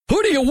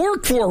Who do you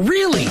work for,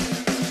 really?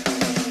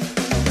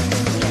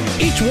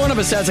 Each one of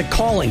us has a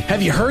calling.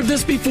 Have you heard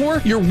this before?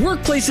 Your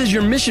workplace is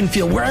your mission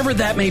field, wherever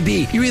that may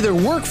be. You either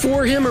work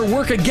for him or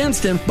work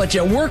against him, but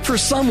you work for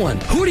someone.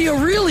 Who do you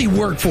really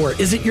work for?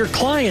 Is it your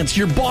clients,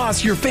 your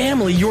boss, your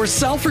family,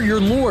 yourself, or your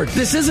Lord?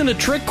 This isn't a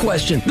trick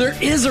question. There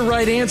is a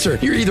right answer.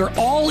 You're either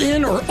all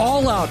in or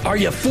all out. Are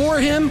you for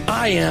him?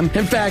 I am.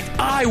 In fact,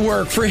 I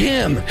work for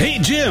him. Hey,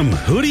 Jim,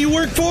 who do you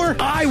work for?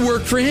 I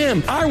work for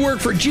him. I work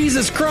for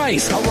Jesus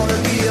Christ. I want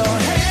to be your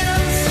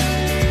hands.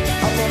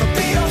 I want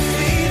to be your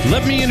feet.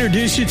 Let me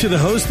introduce you to the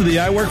host of the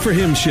I Work For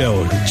Him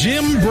show,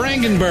 Jim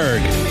Brangenberg.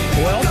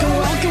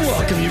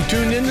 Welcome. You've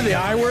tuned into the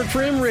I Work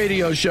For Him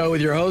radio show with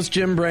your host,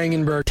 Jim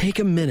Brangenberg. Take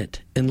a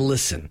minute and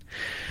listen.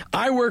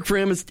 I Work For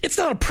Him, it's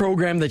not a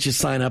program that you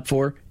sign up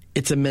for.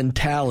 It's a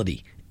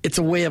mentality. It's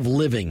a way of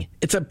living.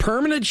 It's a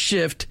permanent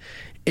shift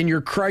in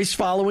your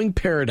Christ-following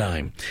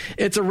paradigm.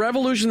 It's a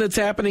revolution that's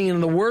happening in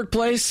the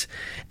workplace,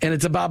 and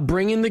it's about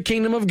bringing the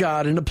kingdom of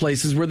God into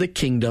places where the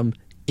kingdom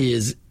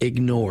is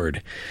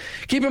ignored.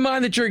 Keep in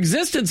mind that your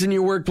existence in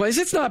your workplace,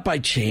 it's not by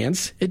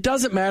chance. It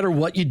doesn't matter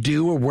what you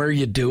do or where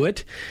you do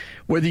it.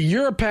 Whether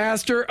you're a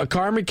pastor, a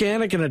car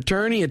mechanic, an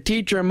attorney, a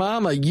teacher, a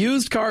mom, a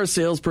used car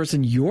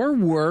salesperson, your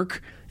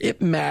work,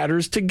 it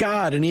matters to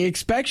God, and He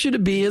expects you to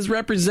be His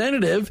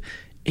representative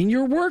in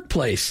your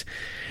workplace.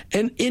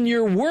 And in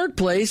your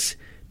workplace,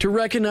 to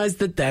recognize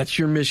that that's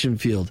your mission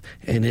field.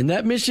 And in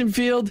that mission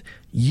field,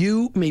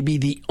 you may be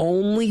the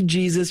only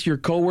Jesus your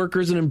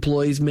coworkers and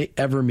employees may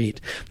ever meet.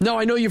 Now,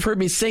 I know you've heard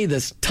me say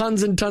this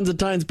tons and tons of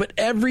times, but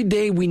every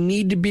day we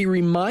need to be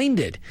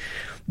reminded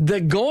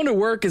that going to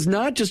work is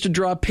not just to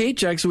draw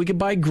paychecks so we can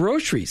buy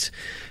groceries.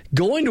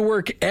 Going to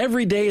work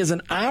every day is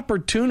an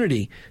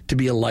opportunity to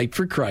be a light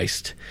for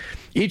Christ.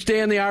 Each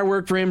day on the I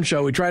Work For Him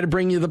show, we try to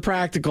bring you the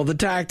practical, the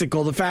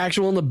tactical, the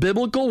factual, and the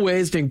biblical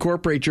ways to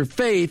incorporate your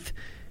faith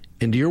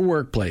into your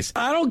workplace.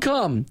 I don't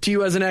come to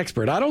you as an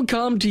expert. I don't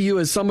come to you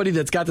as somebody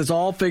that's got this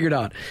all figured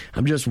out.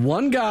 I'm just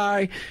one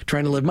guy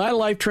trying to live my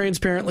life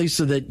transparently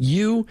so that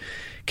you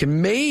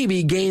can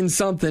maybe gain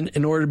something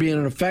in order to be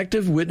an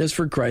effective witness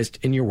for Christ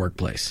in your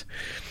workplace.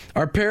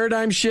 Our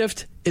paradigm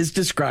shift is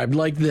described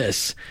like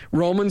this.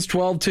 Romans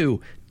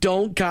 12:2.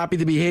 Don't copy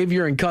the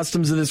behavior and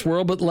customs of this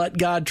world, but let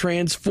God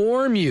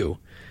transform you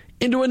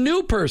into a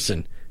new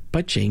person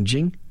by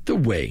changing the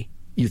way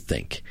you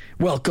think.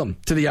 Welcome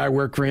to the I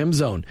Work For Him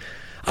zone.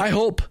 I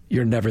hope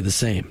you're never the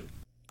same.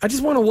 I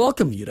just want to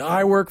welcome you to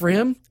I Work For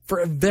Him for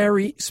a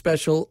very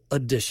special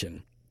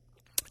edition.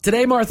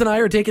 Today, Martha and I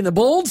are taking the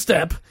bold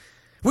step.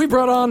 We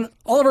brought on,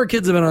 all of our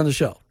kids have been on the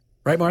show.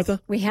 Right, Martha?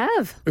 We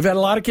have. We've had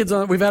a lot of kids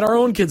on. We've had our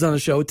own kids on the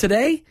show.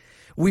 Today,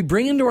 we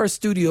bring into our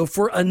studio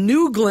for a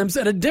new glimpse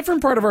at a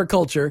different part of our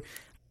culture,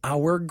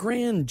 our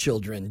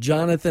grandchildren,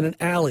 Jonathan and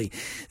Allie.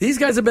 These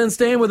guys have been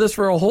staying with us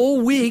for a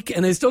whole week,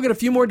 and they still got a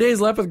few more days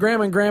left with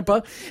Grandma and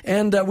Grandpa,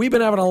 and we've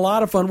been having a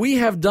lot of fun. We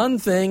have done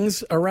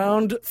things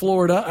around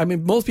Florida. I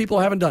mean, most people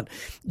haven't done.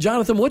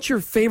 Jonathan, what's your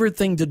favorite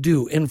thing to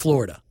do in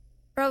Florida?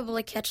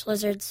 Probably catch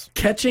lizards.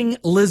 Catching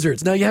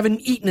lizards. Now, you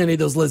haven't eaten any of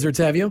those lizards,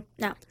 have you?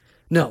 No.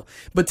 No.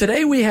 But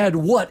today we had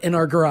what in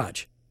our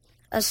garage?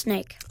 A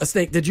snake. A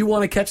snake. Did you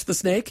want to catch the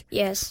snake?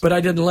 Yes. But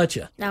I didn't let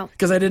you. No.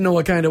 Because I didn't know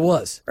what kind it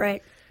was.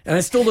 Right. And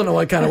I still don't know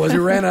what kind it was. We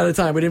ran out of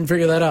time. We didn't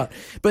figure that out.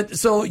 But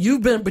so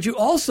but you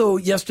also,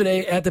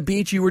 yesterday at the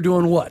beach, you were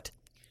doing what?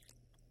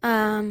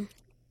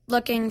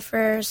 Looking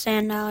for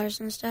sand dollars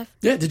and stuff.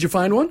 Yeah. Did you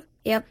find one?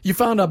 Yep. You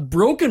found a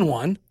broken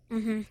one,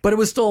 but it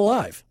was still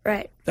alive.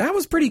 Right. That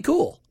was pretty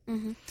cool.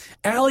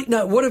 Allie,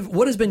 now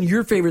what has been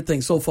your favorite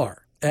thing so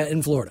far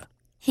in Florida?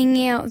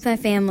 Hanging out with my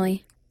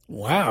family.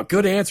 Wow,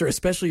 good answer,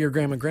 especially your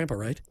grandma and grandpa,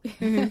 right?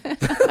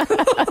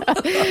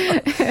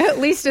 At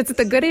least it's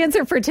the good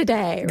answer for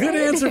today. Right? Good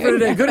answer for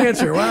today. Good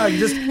answer. Wow.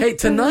 Hey,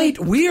 tonight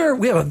we have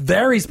a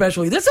very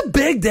special. This is a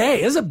big day.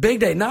 This is a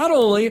big day. Not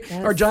only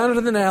are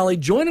Jonathan and Allie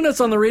joining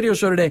us on the radio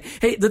show today.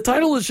 Hey, the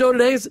title of the show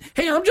today is,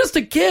 "Hey, I'm just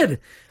a kid.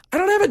 I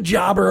don't have a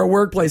job or a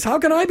workplace. How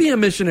can I be a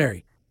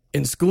missionary?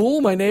 In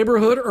school, my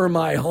neighborhood, or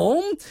my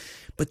home?"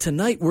 But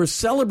tonight, we're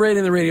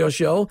celebrating the radio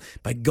show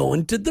by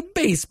going to the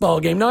baseball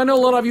game. Now, I know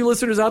a lot of you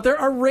listeners out there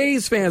are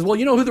Rays fans. Well,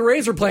 you know who the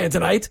Rays are playing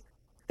tonight?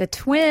 The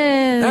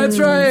Twins. That's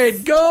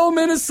right. Go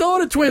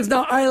Minnesota Twins.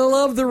 Now, I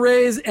love the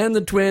Rays and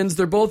the Twins.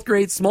 They're both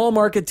great small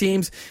market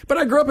teams. But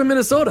I grew up in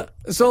Minnesota,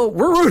 so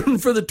we're rooting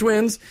for the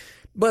Twins.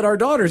 But our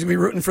daughter's going to be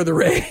rooting for the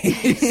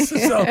Rays,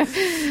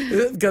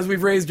 because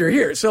we've raised her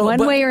here. So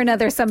One way or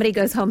another, somebody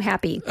goes home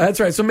happy. That's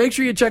right. So make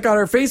sure you check out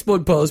our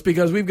Facebook post,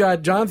 because we've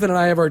got Jonathan and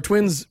I have our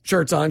Twins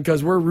shirts on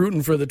because we're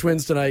rooting for the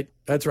Twins tonight.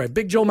 That's right.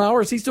 Big Joe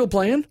Mauer, is he still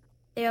playing?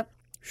 Yep.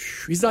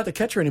 He's not the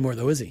catcher anymore,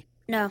 though, is he?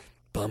 No.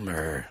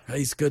 Bummer.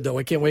 He's good, though.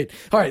 I can't wait.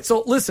 All right.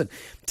 So listen,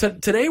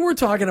 today we're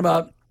talking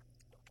about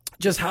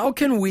just how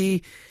can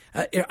we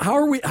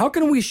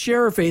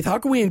share our faith? How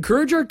can we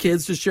encourage our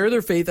kids to share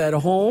their faith at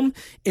home,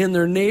 in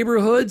their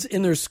neighborhoods,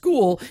 in their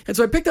school? And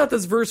so I picked out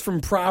this verse from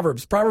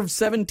Proverbs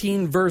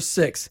 17, verse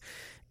 6.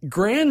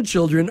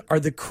 Grandchildren are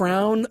the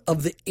crown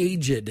of the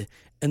aged,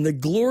 and the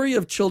glory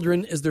of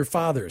children is their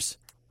fathers.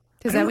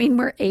 Does that mean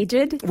we're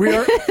aged? We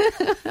are.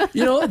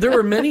 There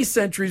were many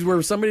centuries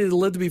where somebody that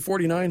lived to be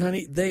 49,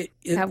 honey,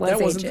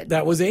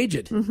 that was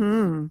aged.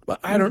 Mm-hmm. But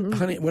I don't,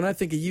 honey, when I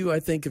think of you, I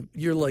think of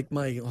you're like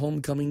my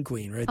homecoming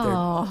queen right there.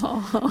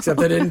 Oh. Except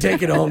I didn't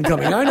take it to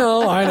homecoming. I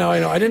know.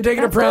 I didn't take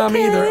it to prom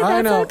either.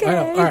 I know.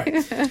 All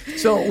right.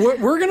 So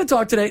we're going to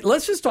talk today.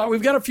 Let's just talk.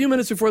 We've got a few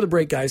minutes before the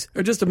break, guys,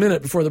 or just a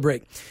minute before the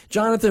break.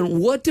 Jonathan,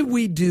 what did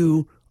we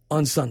do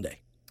on Sunday?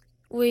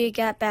 We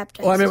got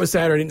baptized. Oh, I meant it was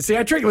Saturday. See,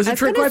 I tricked. It was a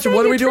trick question.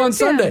 What do we do on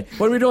Sunday?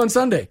 What do we do on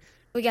Sunday?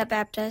 We got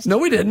baptized. No,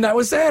 we didn't. That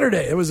was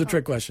Saturday. It was a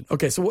trick question.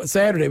 Okay, so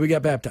Saturday we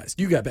got baptized.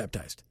 You got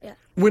baptized. Yeah.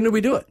 When did we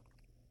do it?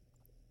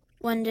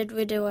 When did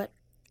we do it?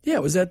 Yeah,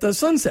 it was at the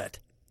sunset.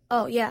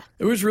 Oh, yeah.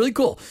 It was really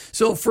cool.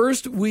 So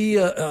first,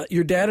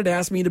 your dad had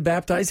asked me to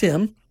baptize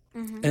him.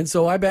 Mm-hmm. And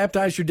so I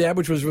baptized your dad,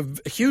 which was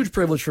a huge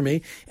privilege for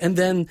me. And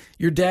then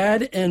your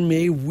dad and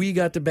me, we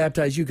got to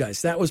baptize you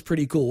guys. That was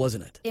pretty cool,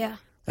 wasn't it? Yeah.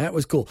 That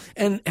was cool.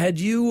 And had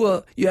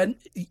you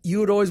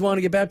would always want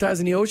to get baptized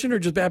in the ocean or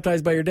just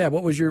baptized by your dad?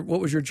 What was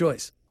your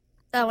choice?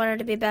 I wanted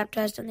to be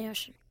baptized in the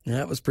ocean. Yeah,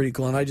 that was pretty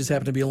cool. And I just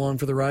happened to be along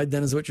for the ride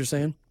then, is what you're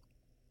saying?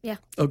 Yeah.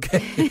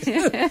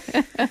 Okay.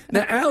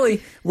 Now,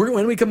 Allie,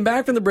 when we come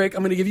back from the break,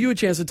 I'm going to give you a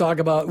chance to talk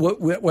about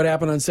what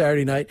happened on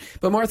Saturday night.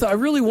 But Martha, I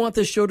really want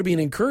this show to be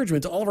an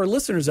encouragement to all of our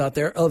listeners out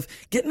there of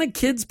getting a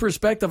kid's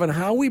perspective on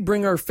how we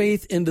bring our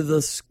faith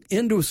into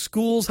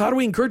schools. How do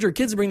we encourage our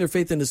kids to bring their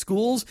faith into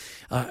schools,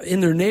 in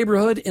their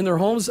neighborhood, in their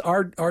homes?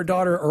 Our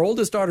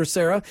oldest daughter,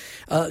 Sarah,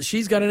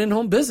 she's got an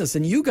in-home business,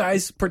 and you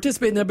guys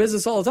participate in that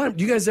business all the time.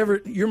 Do you guys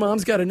your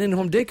mom's got an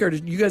in-home daycare.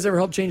 Did you guys ever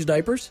help change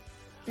diapers?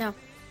 No.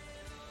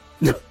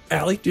 No.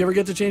 Allie, do you ever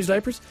get to change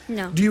diapers?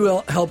 No. Do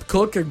you help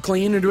cook or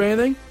clean or do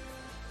anything?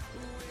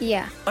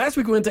 Yeah. Last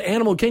week we went to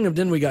Animal Kingdom,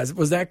 didn't we, guys?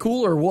 Was that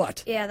cool or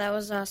what? Yeah, that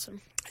was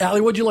awesome.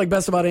 Allie, what did you like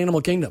best about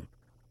Animal Kingdom?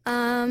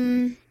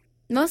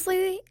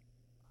 Mostly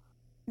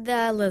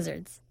the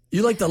lizards.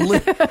 You like the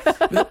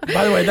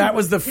By the way, that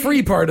was the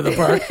free part of the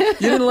park.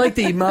 You didn't like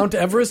the Mount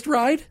Everest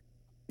ride?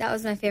 That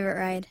was my favorite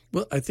ride.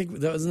 Well, I think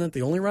wasn't that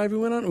the only ride we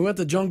went on? We went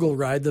the jungle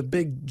ride, the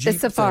big Jeep The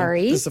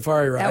safari. thing, the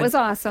safari ride. That was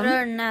awesome.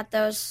 Other than that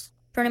was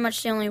pretty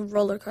much the only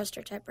roller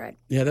coaster type ride.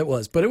 Yeah, that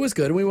was. But it was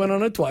good, and we went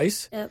on it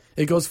twice. Yep.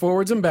 It goes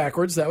forwards and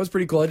backwards. That was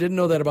pretty cool. I didn't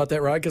know that about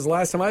that ride, because the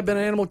last time I'd been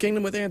in Animal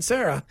Kingdom with Aunt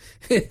Sarah,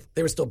 they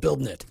were still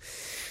building it.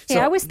 Hey,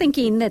 I was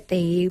thinking that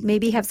they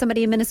maybe have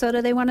somebody in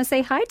Minnesota they want to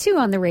say hi to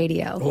on the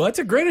radio. Well, that's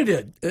a great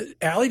idea.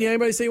 Allie, do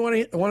anybody say you want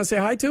to say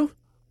hi to?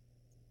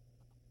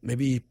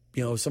 Maybe,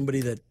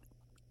 somebody that...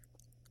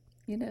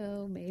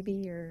 Maybe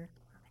you're...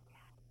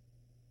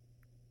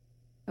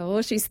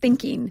 Oh, she's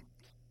thinking.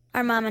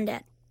 Our mom and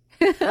dad.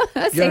 You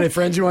got any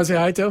friends you want to say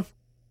hi to?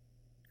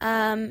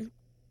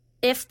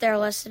 If they're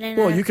listening.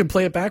 Well, you can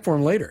play it back for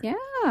them later.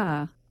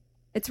 Yeah.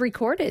 It's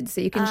recorded, so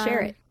you can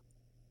share it.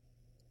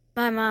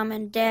 My mom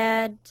and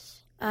dad,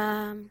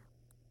 some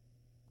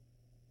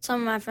of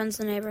my friends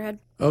in the neighborhood.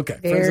 Okay.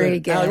 Very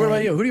good. Allie, what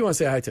about you? Who do you want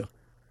to say hi to?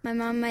 My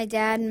mom, my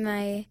dad,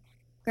 my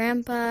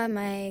grandpa,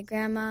 my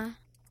grandma.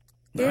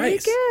 Very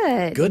Nice.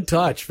 good. Good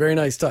touch. Very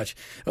nice touch.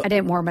 I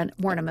didn't warn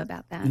him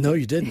about that. No,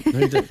 you didn't.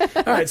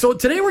 All right. So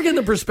today we're getting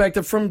the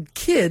perspective from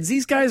kids.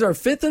 These guys are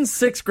 5th and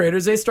 6th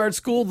graders. They start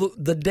school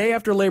the day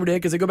after Labor Day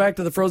because they go back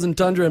to the frozen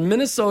tundra in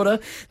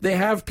Minnesota. They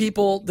have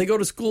people, they go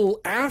to school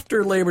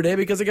after Labor Day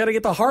because they got to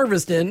get the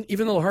harvest in,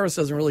 even though the harvest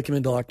doesn't really come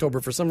until October.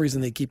 For some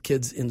reason, they keep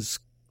kids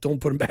don't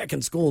put them back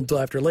in school until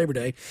after Labor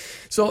Day.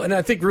 So, and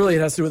I think really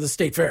it has to do with the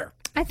state fair.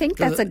 I think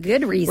that's a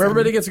good reason. Where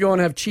everybody gets to go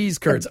and have cheese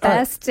curds. The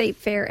best state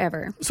fair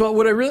ever.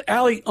 So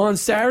Allie, on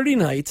Saturday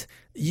night,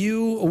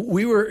 you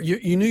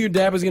knew your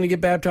dad was going to get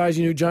baptized.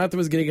 You knew Jonathan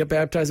was going to get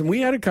baptized. And we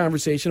had a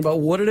conversation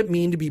about what did it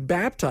mean to be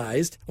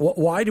baptized?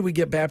 Why did we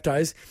get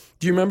baptized?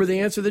 Do you remember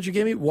the answer that you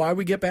gave me? Why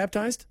we get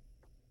baptized?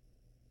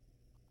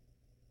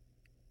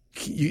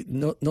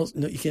 No,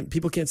 you can't.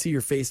 People can't see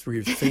your face where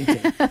you're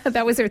thinking.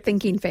 That was her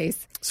thinking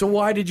face. So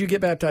why did you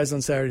get baptized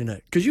on Saturday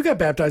night? Because you got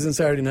baptized on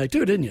Saturday night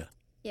too, didn't you?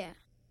 Yeah.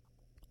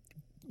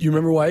 You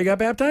remember why you got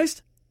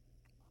baptized?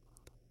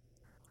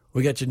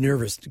 We got you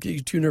nervous. Get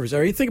you too nervous. All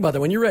right, you think about that.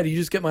 When you're ready, you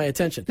just get my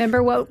attention.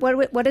 Remember,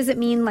 what does it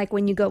mean like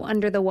when you go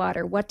under the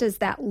water? What does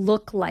that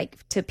look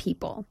like to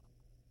people?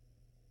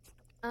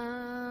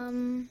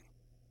 Jonathan,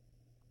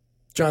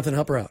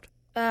 help her out.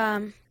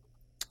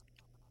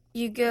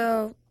 You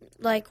go,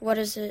 like, what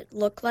does it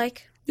look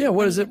like? Yeah,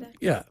 what is it?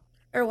 Yeah.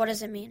 Or what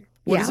does it mean?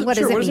 What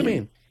does it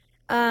mean?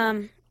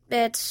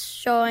 It's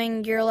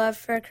showing your love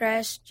for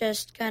Christ,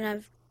 just kind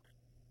of.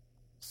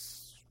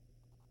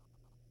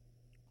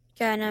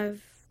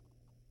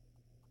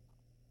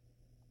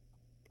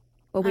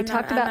 Well, we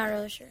talked about. I'm not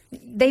really sure.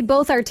 They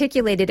both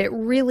articulated it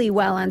really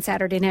well on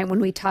Saturday night when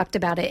we talked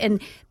about it, and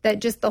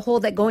that just the whole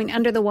that going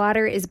under the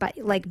water is by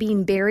like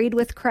being buried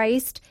with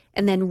Christ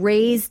and then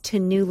raised to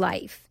new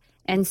life.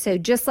 And so,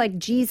 just like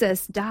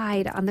Jesus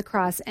died on the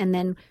cross and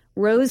then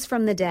rose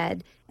from the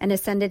dead and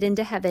ascended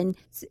into heaven,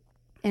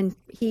 and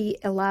he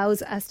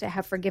allows us to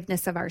have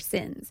forgiveness of our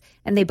sins.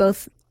 And they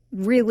both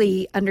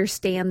really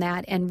understand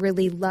that and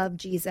really love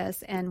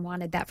Jesus and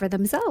wanted that for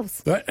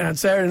themselves. But on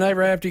Saturday night,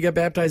 right after you got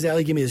baptized,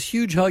 Allie gave me this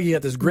huge hug. You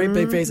got this great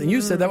big face, and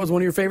you said that was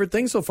one of your favorite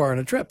things so far on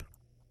a trip.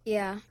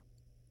 Yeah.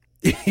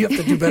 You have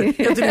to do better.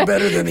 You have to do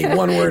better than the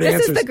one-word This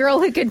answers. is the girl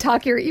who can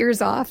talk your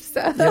ears off. So.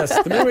 Yes,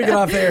 the minute we get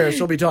off air,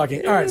 she'll be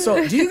talking. All right,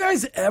 so do you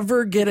guys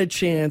ever get a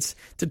chance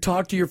to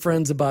talk to your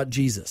friends about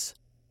Jesus?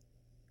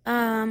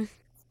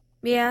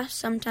 Yeah,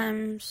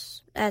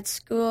 sometimes at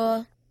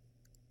school,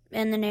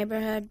 in the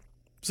neighborhood.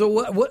 So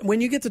what when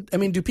you get to, I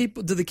mean, do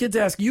the kids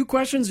ask you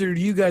questions, or do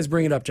you guys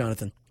bring it up,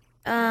 Jonathan?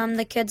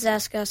 The kids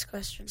ask us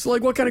questions. So,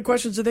 like, what kind of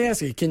questions do they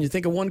ask you? Can you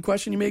think of one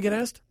question you may get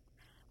asked?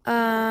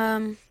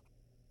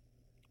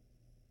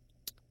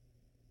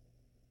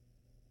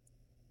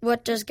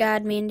 What does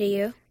God mean to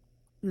you?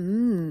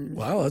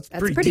 Wow, that's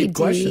That's pretty deep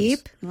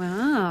questions.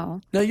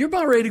 Wow. Now, you're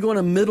about ready to go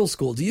into middle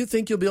school. Do you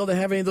think you'll be able to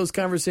have any of those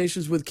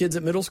conversations with kids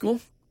at middle school?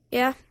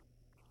 Yeah.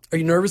 Are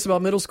you nervous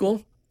about middle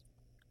school?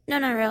 No,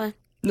 not really.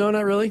 No,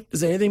 not really.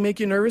 Does anything make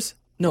you nervous?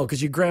 No,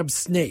 because you grab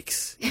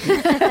snakes. You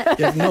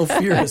have no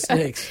fear of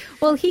snakes.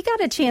 Well, he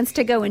got a chance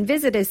to go and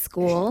visit his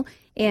school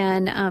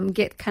and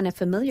get kind of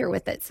familiar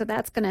with it. So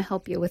that's going to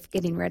help you with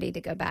getting ready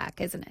to go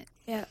back, isn't it?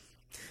 Yeah.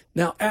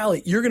 Now,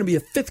 Allie, you're going to be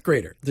a fifth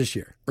grader this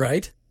year,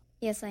 right?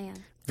 Yes, I am.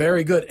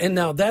 Very good. And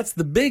now that's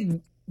the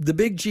big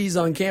cheese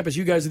on campus.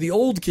 You guys are the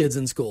old kids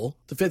in school,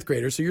 the fifth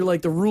graders. So you're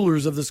like the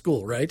rulers of the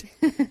school, right?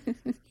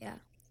 Yeah.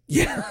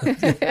 Yeah.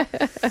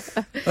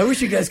 I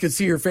wish you guys could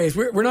see your face.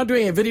 We're not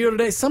doing a video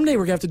today. Someday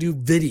we're going to have to do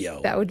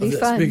video. That would be of this.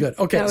 fun. Be good.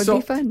 Okay, That would so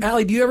be fun.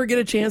 Allie, do you ever get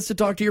a chance to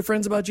talk to your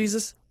friends about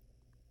Jesus?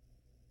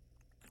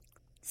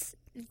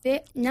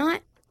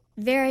 Not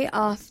very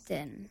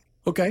often.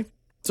 Okay.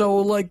 So,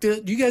 like,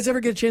 do you guys ever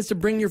get a chance to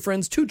bring your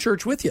friends to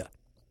church with you?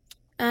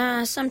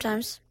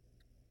 Sometimes.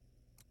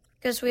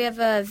 Because we have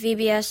a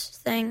VBS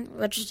thing,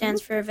 which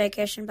stands for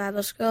Vacation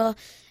Bible School.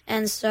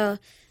 And so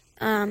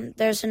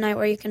there's a night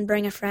where you can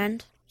bring a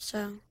friend.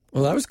 So,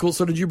 Well, that was cool.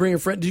 So did you bring a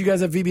friend? Did you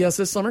guys have VBS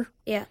this summer?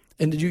 yeah.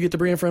 And did you get to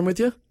bring a friend with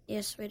you?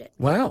 Yes, we did.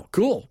 Wow,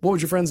 cool. What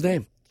was your friend's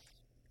name?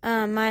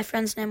 My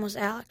friend's name was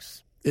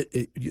Alex.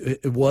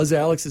 It was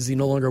Alex. Is he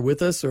no longer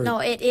with us? Or? No,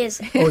 it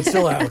is. Oh, it's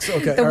still Alex.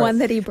 Okay. The all one right.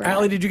 that he brought.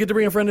 Allie, did you get to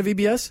bring a friend to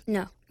VBS?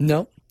 No.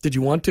 No. Did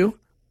you want to?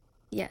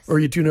 Yes. Or are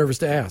you too nervous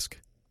to ask?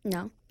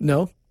 No.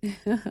 No?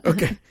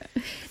 Okay.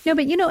 No,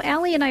 but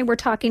Allie and I were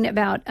talking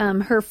about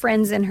her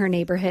friends in her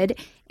neighborhood,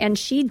 and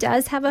she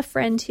does have a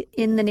friend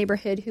in the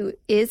neighborhood who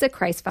is a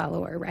Christ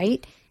follower,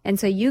 right? And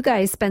so you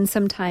guys spend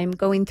some time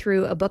going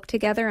through a book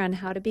together on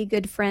how to be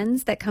good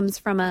friends that comes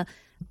from a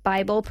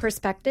Bible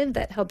perspective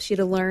that helps you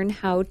to learn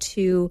how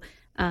to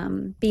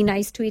be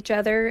nice to each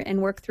other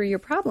and work through your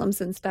problems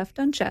and stuff,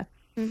 don't you?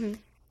 Mm-hmm.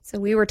 So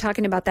we were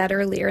talking about that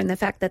earlier, and the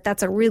fact that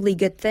that's a really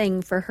good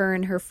thing for her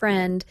and her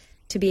friend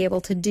to be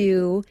able to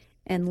do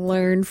and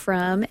learn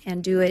from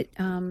and do it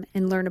and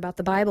learn about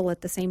the Bible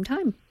at the same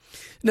time.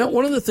 Now,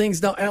 one of the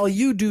things, Allie,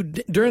 you do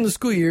during the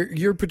school year,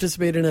 you're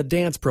participating in a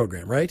dance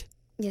program, right?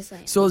 Yes, I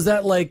am. So is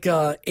that like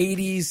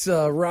 80s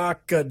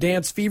rock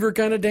dance fever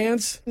kind of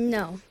dance?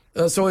 No.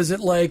 So is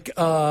it like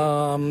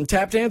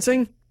tap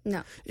dancing?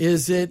 No.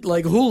 Is it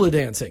like hula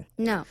dancing?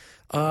 No.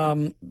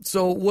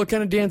 So what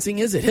kind of dancing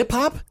is it? Hip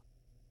hop?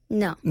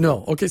 No.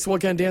 No. Okay, so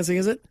what kind of dancing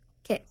is it?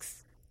 Kicks.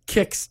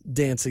 Kicks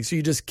dancing. So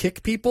you just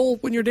kick people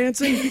when you're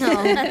dancing? No.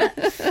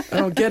 I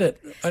don't get it.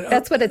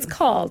 That's what it's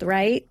called,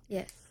 right?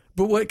 Yes.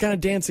 But what kind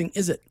of dancing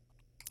is it?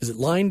 Is it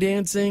line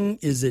dancing?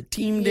 Is it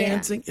team Yeah.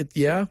 dancing?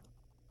 Yeah?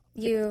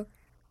 You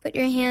put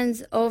your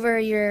hands over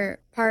your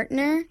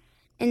partner,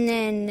 and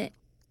then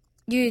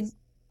you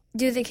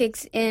do the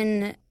kicks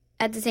in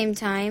at the same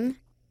time.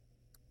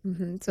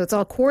 Mm-hmm. So it's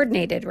all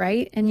coordinated,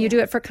 right? And you do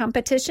it for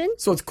competition?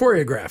 So it's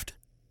choreographed.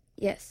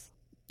 Yes.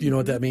 Do you know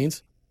what that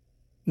means?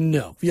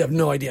 No, you have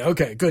no idea.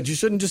 Okay, good. You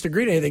shouldn't just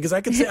agree to anything because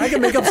I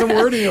can make up some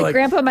word and you're like,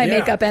 Grandpa might yeah.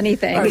 make up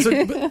anything.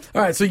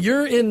 All right, so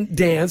you're in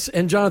dance,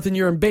 and Jonathan,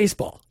 you're in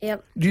baseball.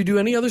 Yep. Do you do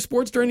any other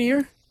sports during the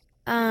year?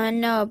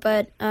 No,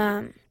 but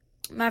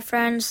my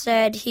friend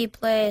said he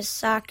plays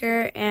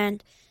soccer,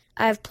 and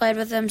I've played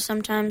with him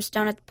sometimes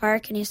down at the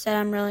park, and he said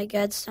I'm really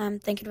good, so I'm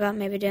thinking about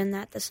maybe doing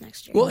that this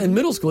next year. Well, in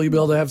middle school, you'll be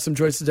able to have some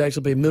choices to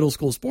actually play middle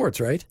school sports,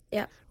 right?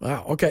 Yeah.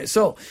 Wow. Okay.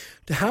 So,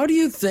 how do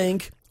you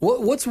think?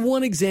 What's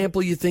one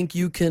example you think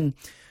you can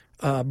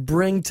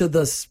bring to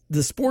the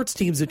sports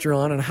teams that you're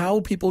on, and how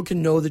people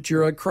can know that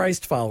you're a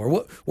Christ follower?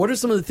 What are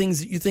some of the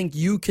things that you think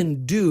you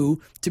can do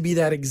to be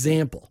that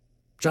example?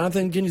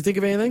 Jonathan, can you think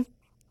of anything?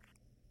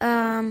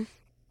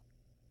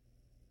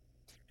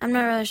 I'm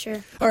not really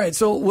sure. All right,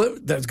 so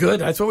that's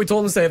good. That's what we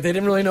told them to say if they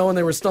didn't really know when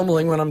they were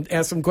stumbling when I'm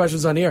asking them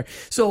questions on the air.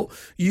 So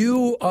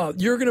you're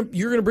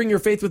gonna bring your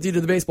faith with you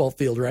to the baseball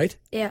field, right?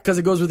 Yeah. Because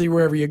it goes with you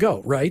wherever you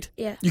go, right?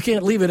 Yeah. You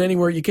can't leave it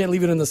anywhere. You can't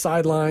leave it in the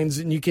sidelines,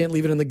 and you can't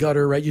leave it in the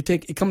gutter, right?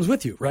 It comes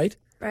with you, right?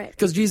 Right.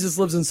 Because Jesus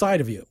lives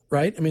inside of you,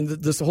 right? I mean,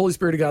 the Holy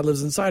Spirit of God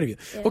lives inside of you.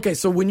 Yeah. Okay,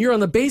 so when you're on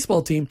the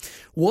baseball team,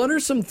 what are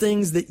some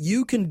things that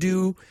you can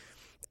do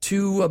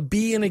to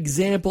be an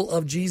example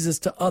of Jesus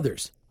to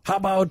others? How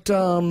about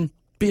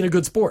being a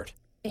good sport?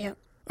 Yeah.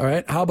 All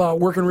right. How about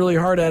working really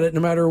hard at it no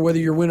matter whether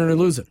you're winning or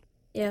losing?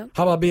 Yeah.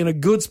 How about being a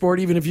good sport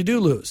even if you do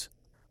lose?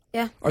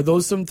 Yeah. Are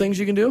those some things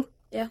you can do?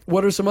 Yeah.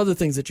 What are some other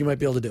things that you might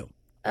be able to do?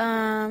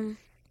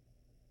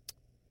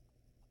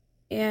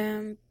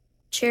 Yeah.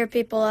 Cheer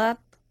people up.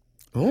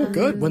 Oh,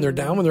 good. When they're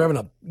down, when they're having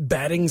a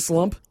batting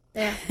slump?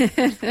 Yeah.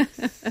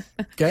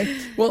 Okay.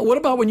 Well, what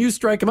about when you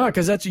strike them out?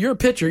 Because you're a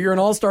pitcher. You're an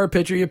all-star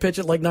pitcher. You pitch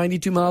at like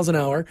 92 miles an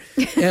hour.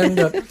 And,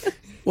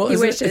 well, He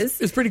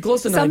wishes. It's pretty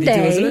close to 92,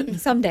 isn't it?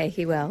 Someday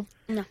he will.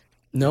 No.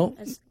 No?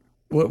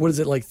 What is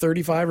it, like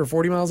 35 or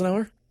 40 miles an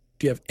hour?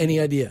 Do you have any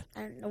idea?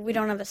 I don't know. We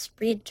don't have a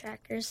speed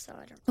tracker, so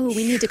I don't know. Oh,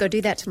 we need to go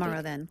do that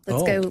tomorrow then.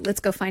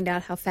 Let's go find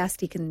out how fast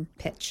he can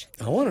pitch.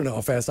 I want to know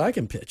how fast I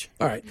can pitch.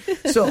 All right.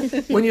 So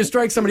when you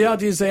strike somebody out,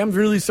 do you say, I'm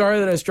really sorry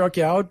that I struck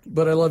you out,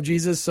 but I love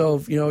Jesus,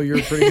 so, you're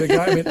a pretty good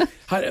guy?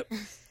 I mean,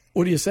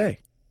 what do you say?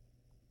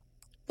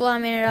 Well, I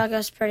mean, it all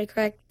goes pretty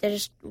quick. They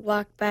just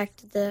walk back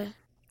to the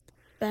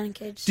batting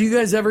cage. Do you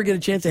guys ever get a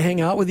chance to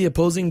hang out with the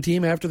opposing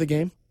team after the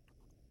game?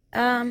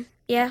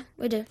 Yeah,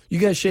 we do. You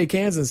guys shake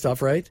hands and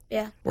stuff, right?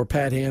 Yeah. Or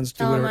pat hands.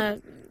 Tell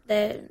them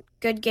the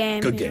good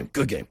game. Good game,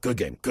 good game, good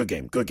game, good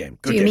game, good game,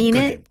 good Do you game. mean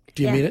good it? game.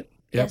 Do you Yeah. mean it?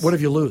 Yeah. Yes. What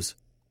if you lose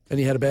and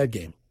you had a bad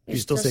game? You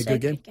still say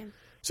good game?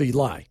 So you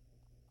lie.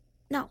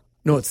 No.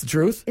 No, it's the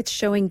truth? It's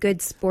showing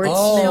good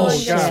Oh,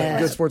 sportsmanship. got it.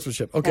 Good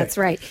sportsmanship. Okay. That's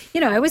right.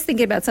 I was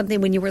thinking about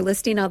something when you were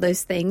listing all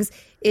those things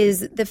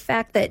is the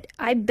fact that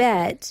I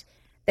bet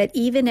that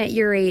even at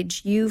your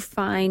age, you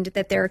find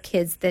that there are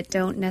kids that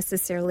don't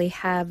necessarily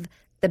have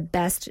the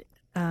best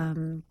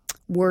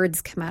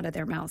words come out of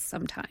their mouths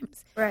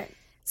sometimes. Right.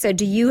 So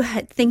do you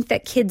think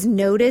that kids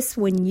notice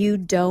when you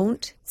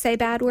don't say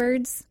bad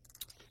words?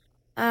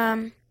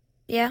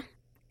 Yeah.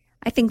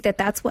 I think that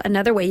that's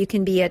another way you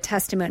can be a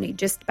testimony,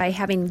 just by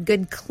having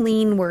good,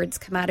 clean words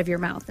come out of your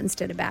mouth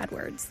instead of bad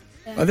words.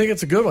 I think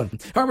it's a good one.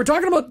 All right, we're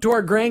talking to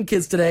our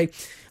grandkids today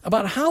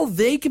about how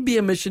they can be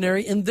a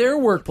missionary in their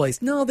workplace.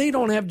 No, they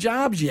don't have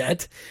jobs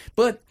yet,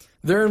 but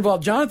they're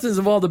involved. Jonathan's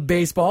involved in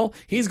baseball.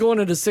 He's going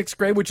into 6th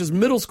grade, which is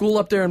middle school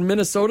up there in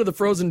Minnesota, the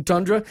frozen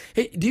tundra.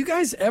 Hey, do you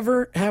guys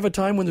ever have a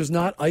time when there's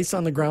not ice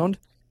on the ground?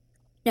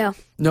 No.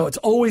 No, it's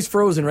always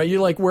frozen, right?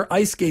 You wear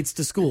ice skates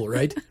to school,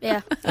 right?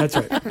 Yeah. That's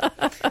right.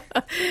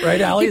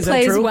 Right, Allie? Is that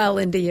Plays true? well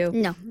into you.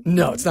 No.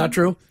 No, it's not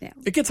true. Yeah.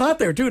 It gets hot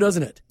there too,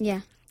 doesn't it?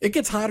 Yeah. It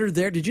gets hotter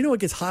there. Did you know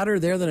it gets hotter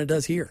there than it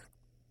does here?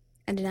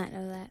 I did not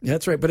know that.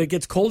 That's right, but it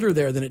gets colder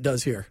there than it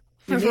does here.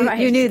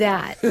 You knew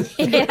that.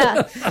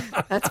 Yeah,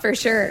 that's for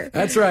sure.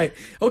 That's right.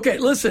 Okay,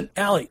 listen,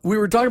 Allie, we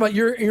were talking about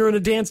you're in a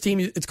dance team.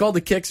 It's called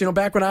the Kicks.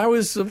 Back when I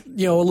was a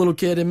little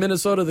kid in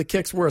Minnesota, the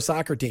Kicks were a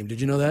soccer team. Did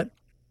you know that?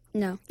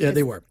 No. Yeah,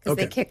 they were.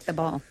 Okay. They kicked the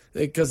ball.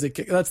 Because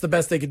that's the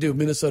best they could do.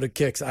 Minnesota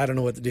Kicks. I don't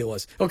know what the deal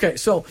was. Okay,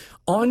 so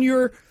in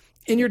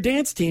your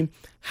dance team,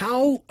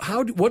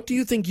 what do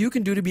you think you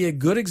can do to be a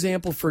good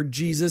example for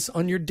Jesus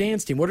on your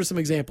dance team? What are some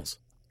examples?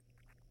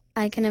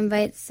 I can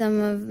invite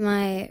some of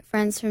my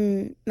friends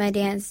from my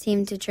dance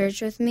team to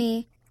church with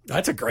me,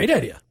 That's a great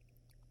idea.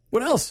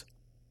 What else?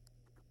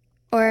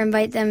 or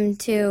invite them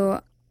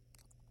to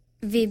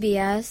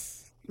VBS.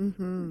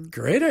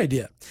 Great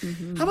idea.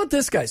 How about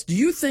this, guys? Do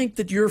you think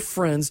that your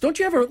friends, don't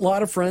you have a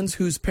lot of friends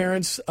whose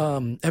parents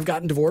have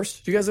gotten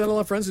divorced? Do you guys have a lot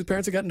of friends whose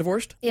parents have gotten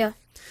divorced? Yeah.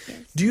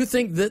 Do you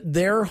think that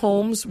their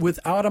homes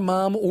without a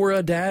mom or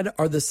a dad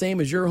are the same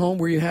as your home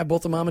where you have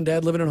both a mom and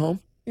dad living at home?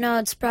 No,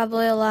 it's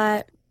probably a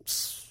lot.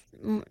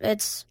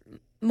 It's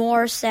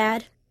more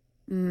sad.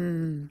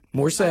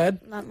 More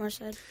sad? A lot more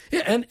sad.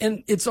 Yeah,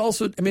 and it's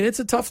also, it's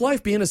a tough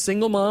life. Being a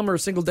single mom or a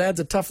single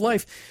dad's a tough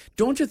life.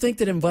 Don't you think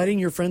that inviting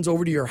your friends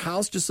over to your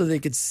house just so they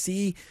could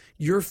see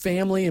your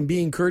family and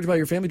be encouraged by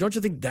your family, don't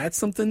you think that's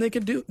something they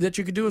could do, that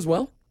you could do as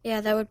well? Yeah,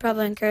 that would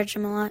probably encourage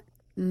him a lot.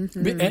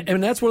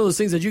 And that's one of those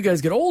things that you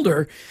guys get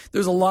older.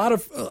 There's a lot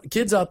of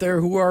kids out there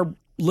who are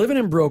living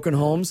in broken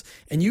homes,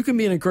 and you can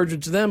be an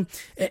encouragement to them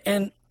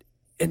and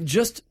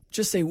just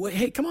say, well,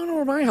 hey, come on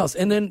over to my house.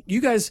 And then you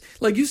guys,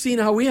 like you've seen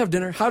how we have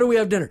dinner. How do we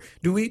have dinner?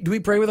 Do we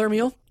pray with our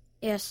meal?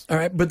 Yes. All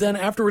right. But then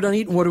after we're done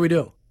eating, what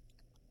do?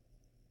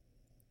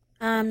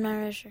 I'm not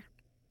really sure.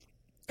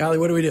 Allie,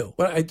 what do we do?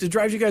 It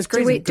drives you guys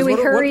crazy. Do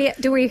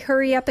we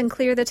hurry up and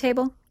clear the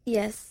table?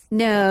 Yes.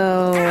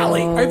 No. Allie,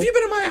 have you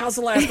been in my house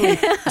the last week?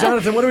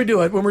 Jonathan, what do we do?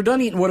 When we're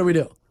done eating, what do we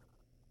do?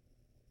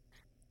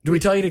 Do we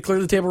tell you to clear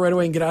the table right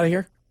away and get out of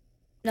here?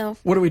 No.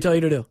 What do we tell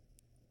you to do?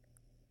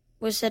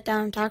 We sit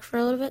down and talk for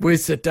a little bit? We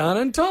sit down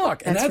and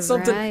talk. And that's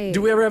something. right.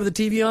 Do we ever have the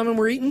TV on when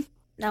we're eating?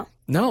 No.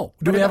 No.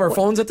 Do we have our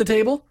phones at the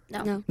table?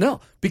 No. No.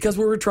 Because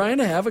we were trying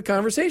to have a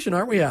conversation,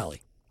 aren't we,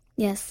 Allie?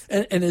 Yes.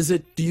 And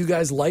do you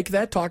guys like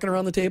that, talking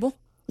around the table?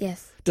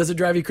 Yes. Does it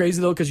drive you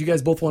crazy, though, because you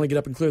guys both want to get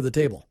up and clear the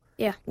table?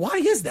 Yeah. Why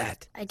is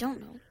that? I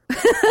don't know.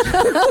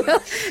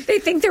 They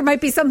think there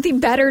might be something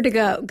better to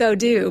go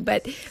do,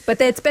 but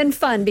it's been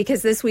fun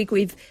because this week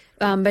we've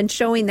been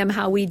showing them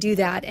how we do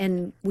that,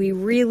 and we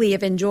really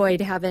have enjoyed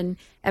having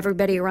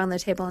everybody around the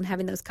table and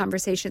having those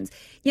conversations.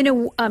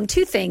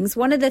 Two things.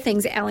 One of the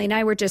things Allie and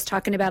I were just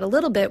talking about a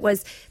little bit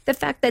was the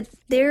fact that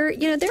there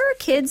are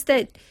kids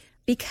that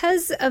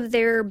because of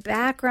their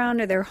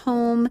background or their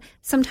home,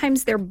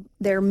 sometimes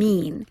they're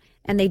mean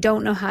and they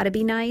don't know how to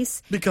be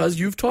nice. Because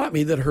you've taught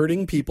me that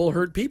hurting people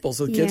hurt people,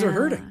 so the kids are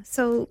hurting.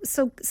 So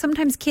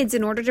sometimes kids,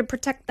 in order to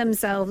protect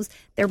themselves,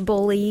 they're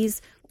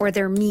bullies or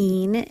they're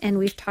mean, and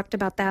we've talked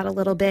about that a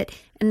little bit.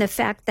 And the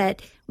fact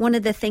that one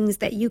of the things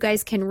that you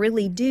guys can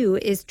really do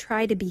is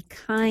try to be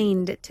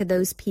kind to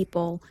those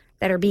people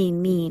that are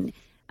being mean.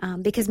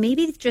 Because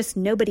maybe just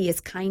nobody is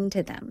kind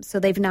to them. So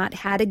they've not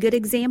had a good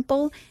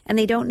example, and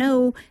they don't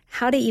know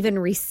how to even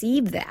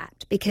receive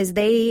that because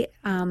they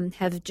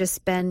have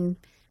just been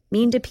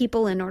mean to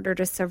people in order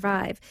to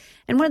survive.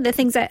 And one of the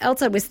things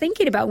else I was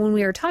thinking about when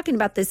we were talking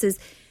about this is,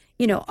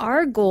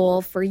 our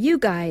goal for you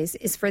guys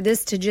is for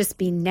this to just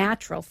be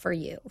natural for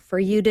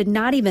you to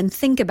not even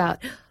think about,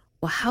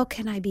 well, how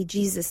can I be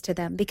Jesus to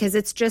them? Because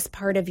it's just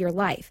part of your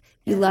life.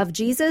 You love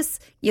Jesus,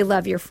 you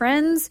love your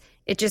friends.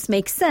 It just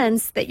makes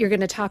sense that you're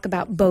going to talk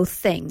about both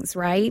things,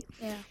 right?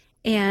 Yeah.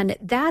 And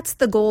that's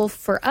the goal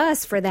for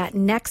us for that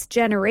next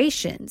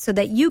generation, so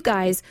that you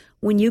guys,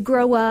 when you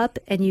grow up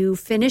and you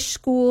finish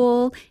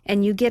school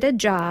and you get a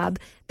job,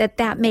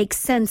 that makes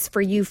sense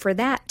for you for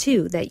that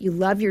too, that you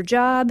love your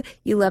job,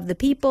 you love the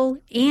people,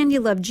 and you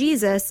love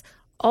Jesus.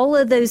 All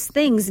of those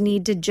things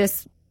need to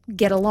just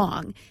get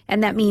along.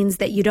 And that means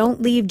that you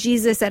don't leave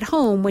Jesus at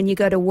home when you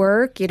go to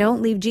work. You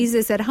don't leave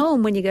Jesus at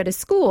home when you go to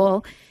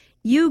school.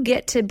 You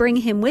get to bring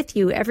him with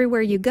you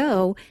everywhere you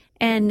go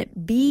and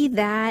be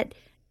that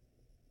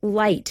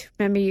light.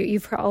 Remember,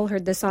 you've all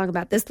heard the song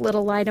about this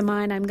little light of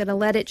mine, I'm going to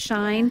let it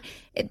shine.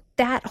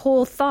 That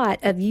whole thought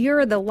of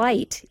you're the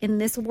light in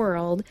this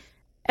world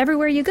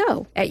everywhere you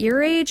go, at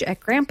your age, at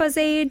grandpa's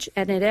age,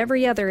 and at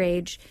every other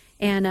age.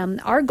 And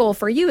our goal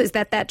for you is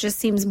that just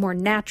seems more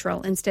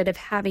natural instead of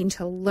having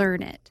to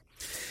learn it.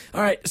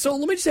 All right, so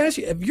let me just ask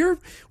you,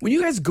 when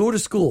you guys go to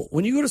school,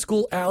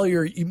 Allie,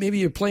 or maybe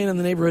you're playing in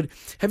the neighborhood,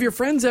 have your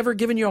friends ever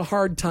given you a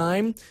hard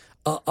time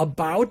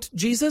about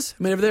Jesus?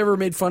 I mean, have they ever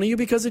made fun of you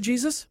because of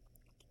Jesus?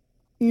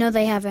 No,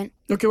 they haven't.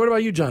 Okay, what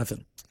about you,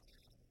 Jonathan?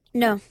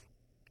 No.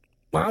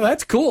 Wow,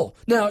 that's cool.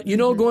 Now,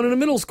 going into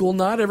middle school,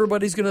 not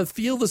everybody's going to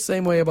feel the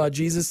same way about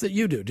Jesus that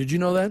you do. Did you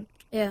know that?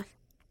 Yeah.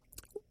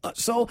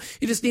 So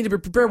you just need to be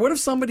prepared. What if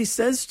somebody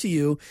says to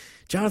you,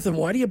 Jonathan,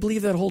 why do you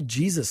believe that whole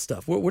Jesus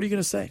stuff? What are you going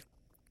to say?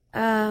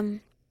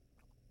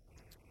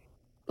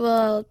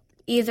 Well,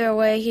 either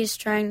way, he's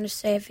trying to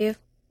save you.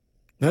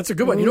 That's a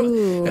good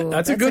one.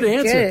 That's a good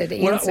answer.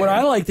 What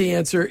I like the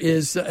answer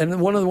is,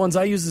 and one of the ones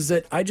I use is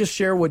that I just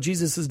share what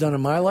Jesus has done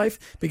in my life,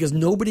 because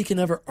nobody can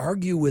ever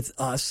argue with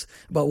us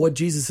about what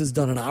Jesus has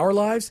done in our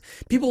lives.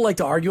 People like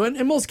to argue,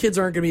 and most kids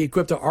aren't going to be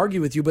equipped to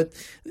argue with you, but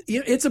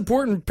it's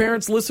important,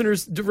 parents,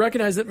 listeners, to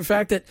recognize that the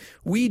fact that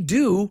we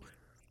do,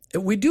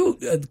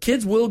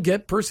 kids will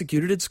get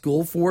persecuted at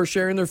school for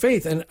sharing their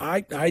faith. And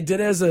I did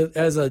as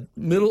a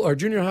middle or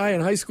junior high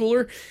and high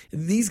schooler.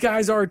 These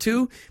guys are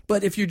too.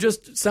 But if you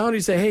just sound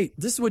and say, hey,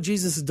 this is what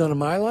Jesus has done in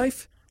my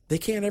life, they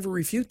can't ever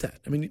refute that.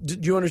 I mean, do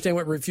you understand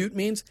what refute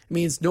means? It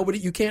means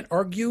you can't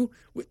argue.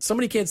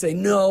 Somebody can't say,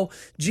 no,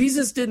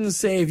 Jesus didn't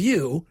save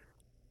you.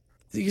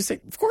 You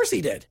say, of course he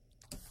did.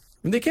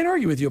 And they can't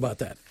argue with you about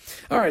that.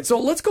 All right, so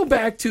let's go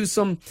back to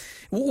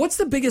what's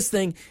the biggest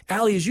thing,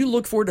 Allie, as you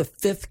look forward to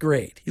fifth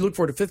grade?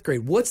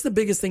 What's the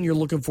biggest thing you're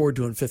looking forward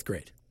to in fifth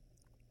grade?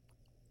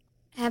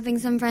 Having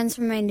some friends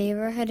from my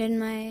neighborhood in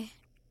my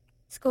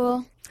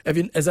school.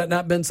 Has that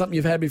not been something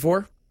you've had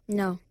before?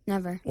 No,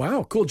 never.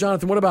 Wow, cool.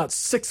 Jonathan, what about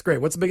sixth grade?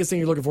 What's the biggest thing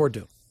you're looking forward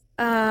to?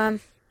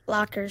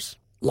 Lockers.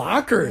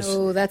 Lockers?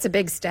 Oh, that's a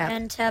big step.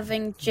 And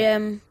having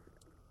gym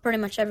pretty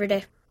much every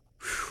day.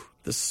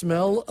 The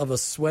smell of a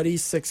sweaty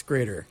sixth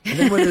grader. And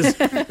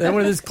then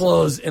with his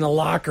clothes in a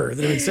locker that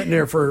have been sitting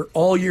there for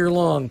all year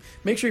long.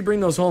 Make sure you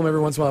bring those home every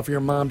once in a while for your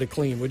mom to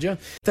clean, would you?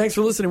 Thanks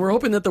for listening. We're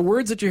hoping that the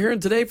words that you're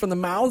hearing today from the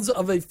mouths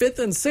of a fifth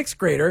and sixth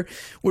grader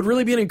would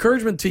really be an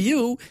encouragement to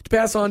you to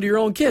pass on to your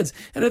own kids.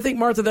 And I think,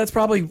 Martha, that's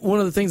probably one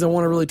of the things I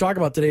want to really talk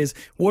about today is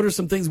what are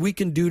some things we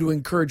can do to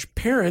encourage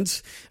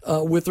parents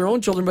with their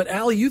own children. But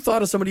Allie, you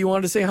thought of somebody you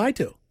wanted to say hi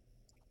to.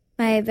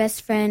 My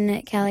best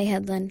friend, Callie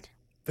Headland.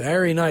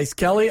 Very nice.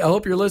 Kelly, I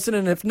hope you're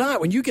listening. If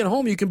not, when you get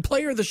home, you can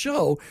play her the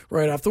show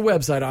right off the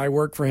website,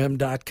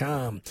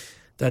 iworkforhim.com.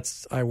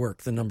 That's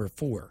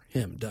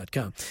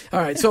iwork4him.com. All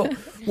right, so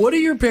what do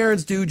your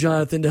parents do,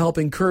 Jonathan, to help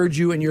encourage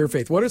you in your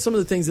faith? What are some of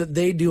the things that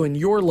they do in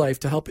your life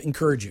to help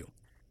encourage you?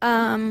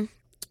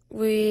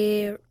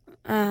 We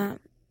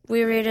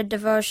read a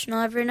devotional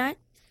every night.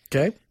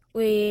 Okay.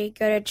 We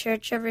go to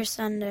church every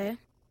Sunday.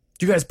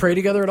 Do you guys pray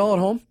together at all at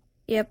home?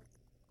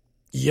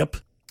 Yep.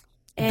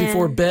 And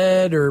before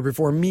bed or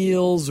before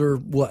meals or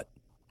what?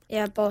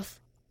 Yeah, both.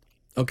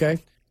 Okay.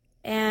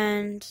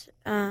 And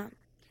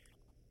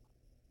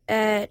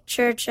at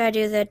church, I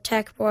do the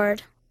tech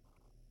board.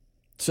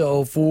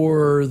 So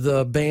for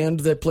the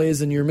band that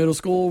plays in your middle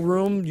school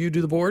room, you do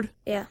the board?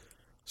 Yeah.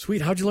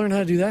 Sweet. How'd you learn how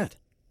to do that?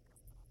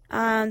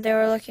 They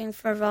were looking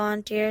for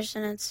volunteers,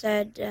 and it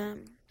said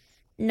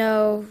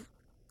no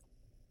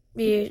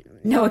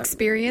No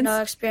experience?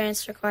 No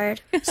experience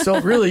required.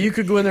 So really, you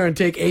could go in there and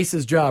take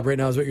Ace's job right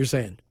now is what you're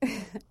saying.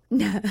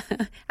 No.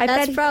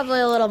 That's probably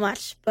a little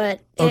much,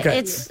 but Okay.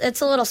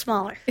 it's a little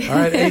smaller. All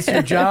right, Ace,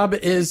 your job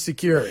is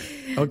secured.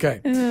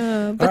 Okay.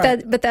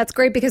 But that's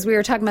great because we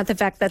were talking about the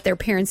fact that their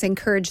parents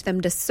encourage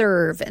them to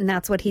serve, and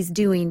that's what he's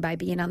doing by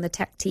being on the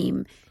tech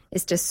team,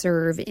 is to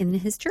serve in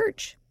his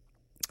church.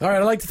 All right,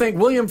 I'd like to thank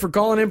William for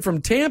calling in from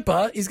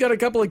Tampa. He's got a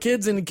couple of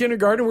kids in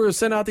kindergarten. We're going to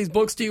send out these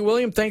books to you,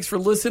 William. Thanks for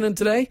listening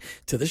today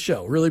to the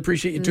show. Really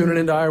appreciate you tuning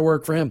into I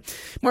Work for Him.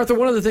 Martha,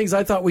 one of the things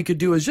I thought we could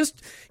do is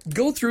just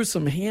go through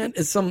some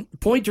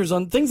pointers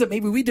on things that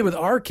maybe we did with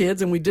our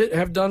kids and we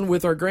have done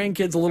with our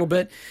grandkids a little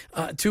bit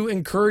to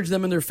encourage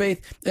them in their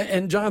faith.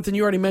 And Jonathan,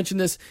 you already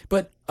mentioned this,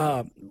 but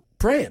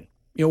praying.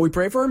 We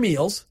pray for our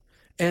meals,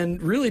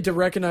 and really to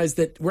recognize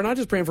that we're not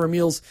just praying for our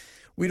meals.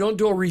 We don't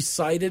do a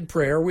recited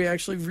prayer. We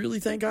actually really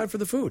thank God for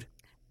the food.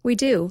 We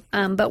do.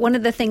 But one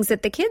of the things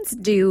that the kids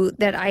do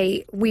that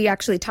we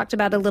actually talked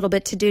about a little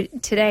bit to do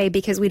today,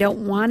 because we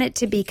don't want it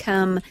to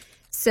become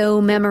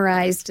so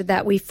memorized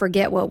that we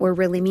forget what we're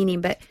really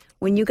meaning. But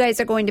when you guys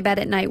are going to bed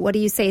at night, what do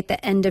you say at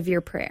the end of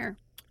your prayer?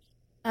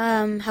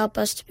 Help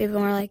us to be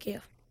more like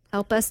you.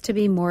 Help us to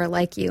be more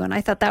like you. And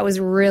I thought that was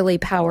really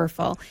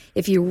powerful.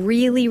 If you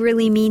really,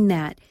 really mean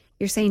that,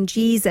 you're saying,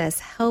 Jesus,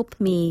 help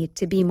me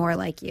to be more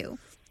like you.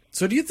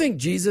 So do you think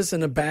Jesus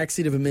in the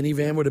backseat of a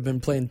minivan would have been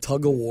playing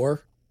tug of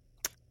war?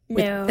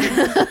 No.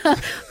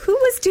 Who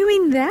was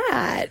doing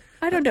that?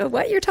 I don't know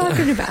what you're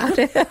talking about.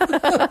 All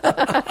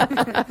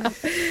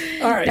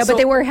right. No, but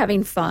they were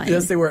having fun.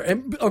 Yes, they were.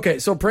 Okay,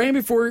 so praying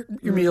before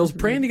your meals,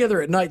 praying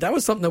together at night, that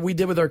was something that we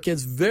did with our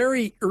kids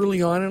very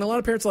early on. And a lot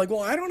of parents are like,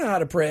 well, I don't know how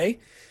to pray.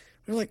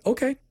 We're like,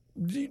 okay.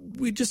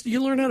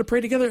 You learn how to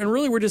pray together, and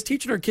really we're just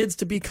teaching our kids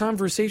to be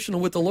conversational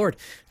with the Lord,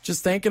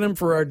 just thanking Him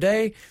for our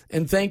day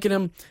and thanking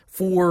Him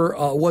for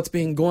what's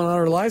being going on in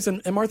our lives.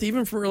 And Martha,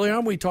 even from early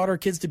on, we taught our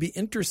kids to be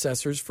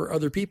intercessors for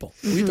other people.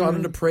 We taught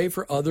them to pray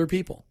for other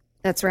people.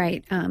 That's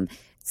right.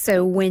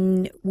 So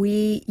when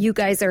you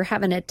guys are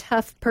having a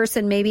tough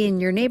person maybe in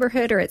your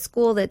neighborhood or at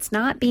school that's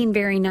not being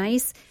very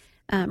nice,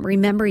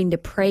 remembering to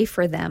pray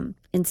for them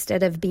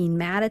instead of being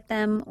mad at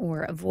them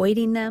or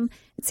avoiding them,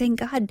 and saying,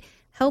 God,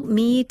 help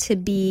me to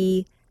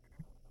be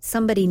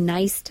somebody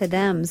nice to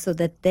them so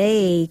that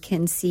they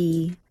can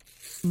see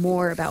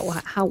more about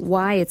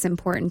why it's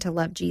important to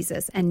love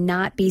Jesus and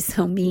not be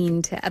so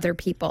mean to other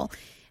people.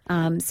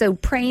 So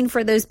praying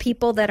for those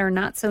people that are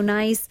not so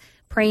nice,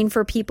 praying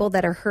for people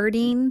that are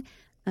hurting,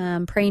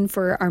 praying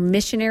for our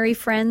missionary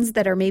friends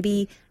that are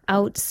maybe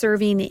out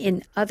serving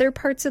in other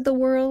parts of the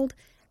world,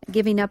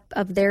 giving up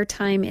of their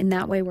time in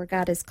that way where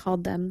God has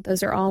called them.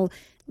 Those are all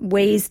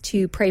ways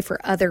to pray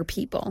for other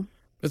people.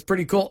 That's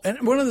pretty cool.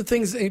 And one of the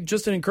things,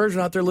 just an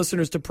encouragement out there,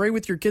 listeners, to pray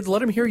with your kids.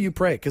 Let them hear you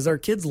pray, because our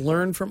kids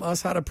learn from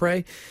us how to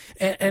pray.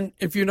 And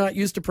if you're not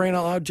used to praying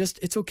out loud,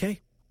 it's okay.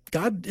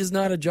 God is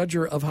not a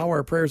judger of how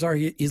our prayers are.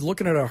 He's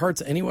looking at our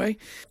hearts anyway.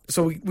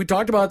 So we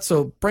talked about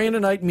praying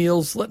at night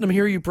meals, letting them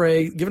hear you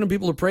pray, giving them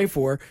people to pray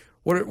for.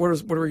 What are we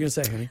going to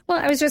say, honey? Well,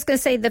 I was just going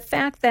to say the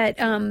fact that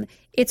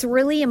it's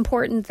really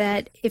important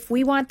that if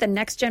we want the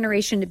next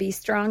generation to be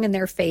strong in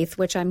their faith,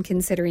 which I'm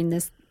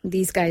considering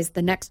these guys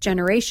the next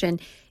generation,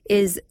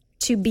 is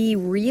to be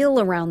real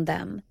around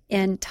them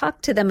and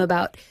talk to them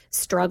about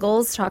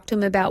struggles, talk to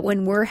them about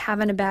when we're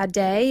having a bad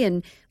day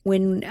and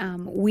when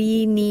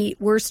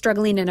we're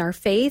struggling in our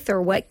faith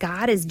or what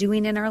God is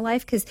doing in our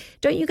life. Because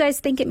don't you guys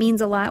think it means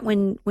a lot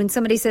when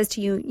somebody says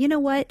to you, you know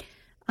what,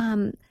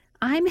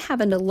 I'm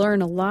having to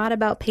learn a lot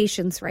about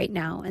patience right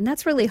now, and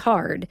that's really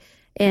hard.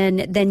 And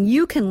then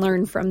you can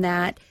learn from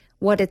that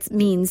what it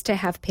means to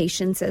have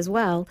patience as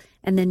well.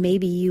 And then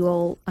maybe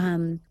you'll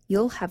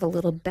have a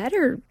little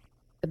better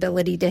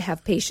ability to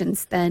have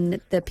patience than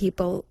the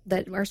people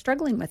that are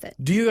struggling with it.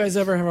 Do you guys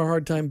ever have a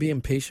hard time being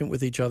patient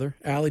with each other?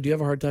 Allie, do you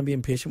have a hard time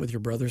being patient with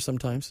your brother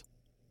sometimes?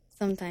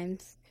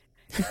 Sometimes.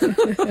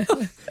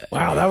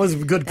 Wow, that was a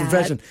good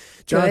confession.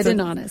 Jonathan, good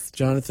and honest.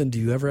 Jonathan, do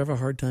you ever have a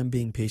hard time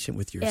being patient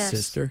with your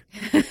sister?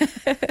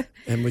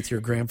 And with your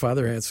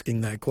grandfather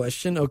asking that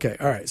question? Okay,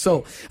 all right.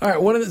 So, all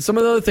right, some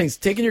of the other things,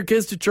 taking your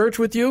kids to church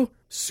with you,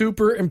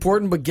 super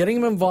important, but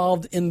getting them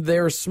involved in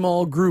their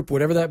small group,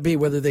 whatever that be,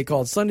 whether they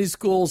call it Sunday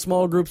school,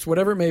 small groups,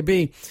 whatever it may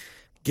be,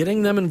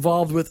 getting them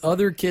involved with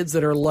other kids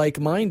that are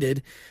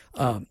like-minded.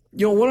 One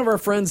of our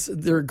friends,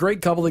 they're a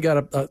great couple. They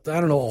got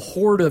a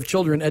horde of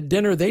children. At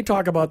dinner, they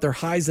talk about their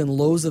highs and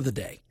lows of the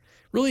day.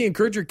 Really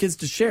encourage your kids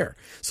to share.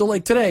 So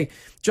like today,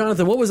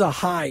 Jonathan, what was a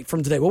high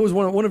from today? What was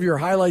one of your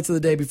highlights of the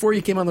day? Before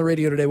you came on the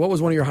radio today, what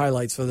was one of your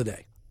highlights for the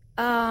day?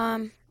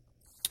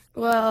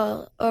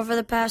 Well, over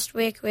the past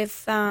week, we've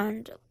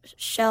found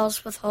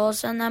shells with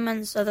holes in them,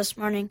 and so this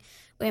morning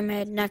we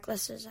made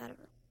necklaces out of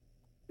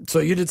it. So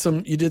you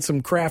did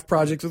some craft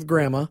projects with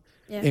Grandma,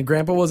 and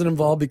Grandpa wasn't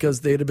involved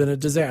because they'd have been a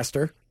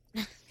disaster.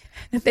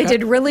 They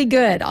did really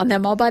good on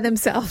them all by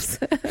themselves.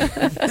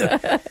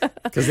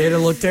 Because they'd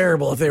have looked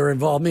terrible if they were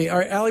involved. All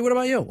right, Allie, what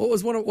about you? What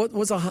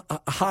was a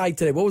high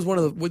today? What was one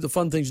of the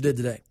fun things you did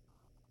today?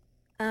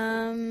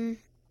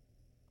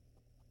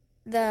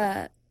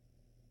 the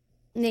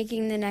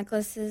making the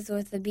necklaces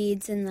with the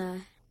beads and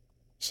the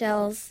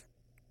shells.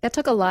 That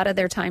took a lot of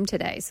their time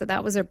today, so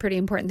that was a pretty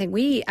important thing.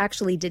 We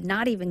actually did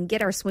not even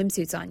get our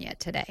swimsuits on yet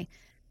today,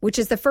 which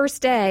is the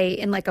first day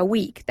in like a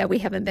week that we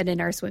haven't been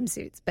in our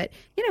swimsuits. But,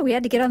 we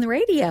had to get on the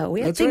radio.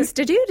 We had things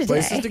to do today.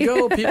 Places to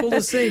go, people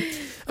to see.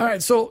 All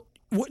right, so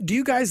do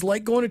you guys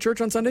like going to church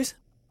on Sundays?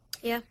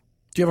 Yeah.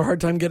 Do you have a hard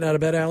time getting out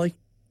of bed, Allie?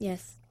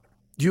 Yes.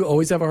 Do you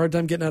always have a hard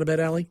time getting out of bed,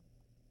 Allie?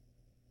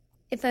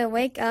 If I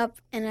wake up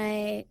and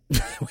I...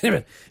 Wait a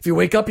minute. If you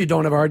wake up, you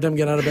don't have a hard time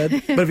getting out of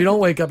bed? But if you don't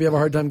wake up, you have a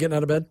hard time getting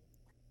out of bed?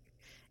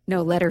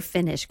 No, let her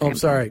finish,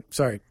 Grandpa. Oh,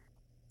 sorry.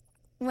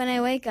 When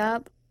I wake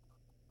up,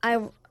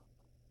 if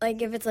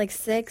it's like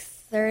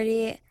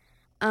 6:30,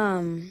 I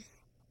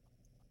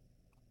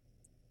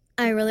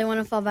really want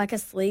to fall back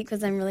asleep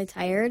because I'm really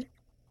tired,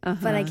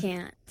 but I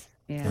can't.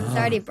 Yeah. It's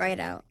already bright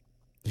out.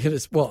 It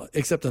is, well,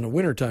 except in the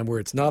wintertime where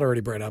it's not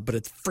already bright out, but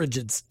it's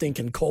frigid,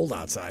 stinking cold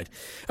outside.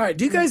 All right,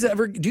 do you guys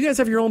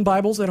have your own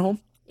Bibles at home?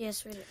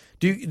 Yes, we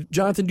do.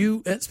 Jonathan, do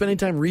you spend any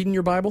time reading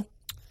your Bible?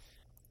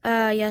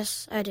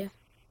 Yes, I do.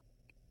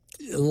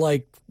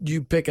 Like,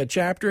 you pick a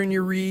chapter and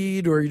you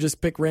read, or you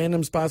just pick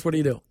random spots? What do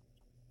you do?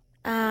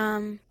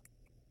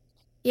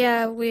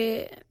 Yeah,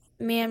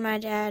 me and my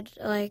dad,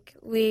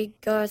 we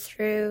go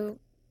through,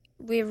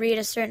 we read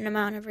a certain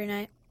amount every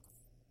night.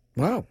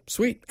 Wow,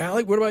 sweet.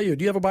 Allie, what about you?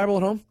 Do you have a Bible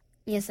at home?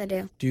 Yes, I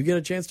do. Do you get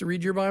a chance to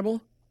read your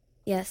Bible?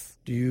 Yes.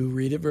 Do you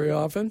read it very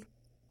often?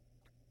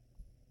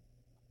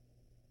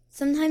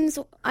 Sometimes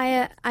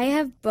I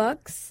have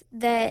books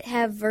that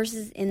have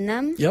verses in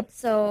them. Yep.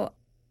 So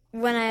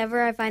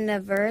whenever I find a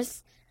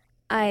verse,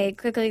 I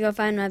quickly go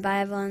find my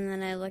Bible and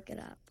then I look it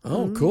up.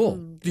 Oh, cool.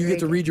 Do you get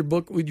to read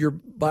your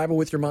Bible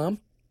with your mom?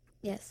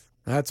 Yes.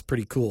 That's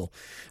pretty cool.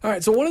 All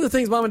right. So one of the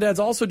things mom and dad's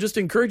also just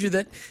encourage you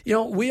that,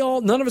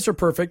 none of us are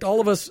perfect.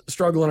 All of us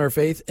struggle in our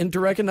faith, and to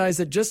recognize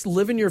that just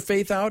living your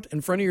faith out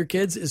in front of your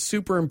kids is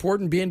super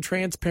important, being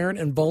transparent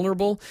and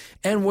vulnerable.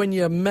 And when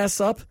you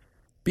mess up,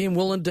 being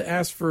willing to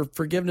ask for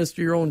forgiveness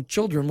to your own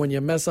children when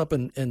you mess up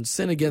and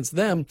sin against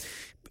them.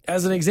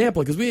 As an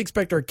example, because we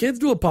expect our kids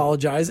to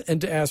apologize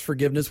and to ask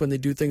forgiveness when they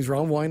do things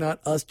wrong. Why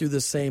not us do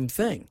the same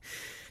thing?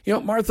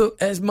 Martha,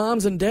 as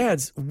moms and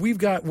dads,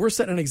 we're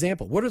setting an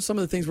example. What are some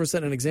of the things we're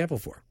setting an example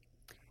for?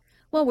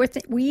 Well,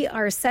 we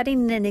are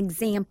setting an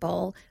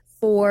example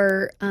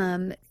for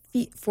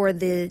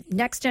the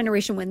next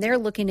generation when they're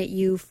looking at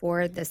you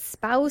for the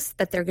spouse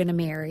that they're going to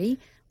marry.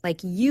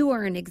 Like, you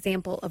are an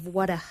example of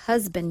what a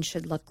husband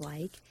should look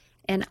like,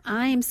 and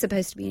I'm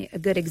supposed to be a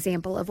good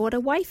example of what a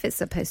wife is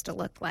supposed to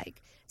look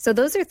like. So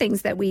those are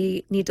things that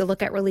we need to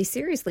look at really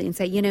seriously and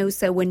say,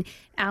 so when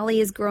Allie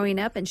is growing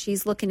up and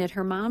she's looking at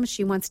her mom,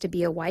 she wants to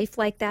be a wife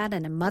like that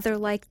and a mother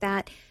like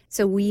that.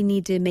 So we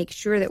need to make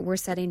sure that we're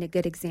setting a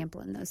good example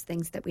in those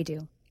things that we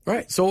do.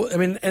 Right. So,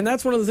 and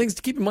that's one of the things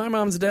to keep in mind,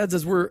 moms and dads,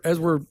 as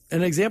we're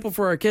an example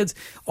for our kids.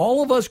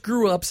 All of us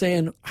grew up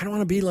saying, I don't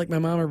want to be like my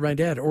mom or my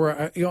dad, or,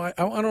 I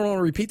don't want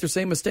to repeat their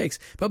same mistakes.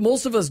 But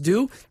most of us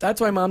do. That's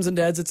why, moms and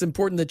dads, it's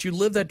important that you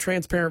live that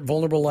transparent,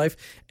 vulnerable life.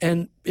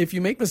 And if you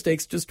make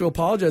mistakes, just to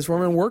apologize for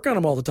them and work on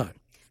them all the time.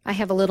 I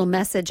have a little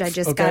message I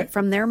just got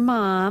from their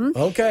mom.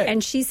 Okay.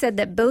 And she said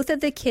that both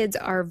of the kids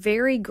are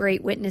very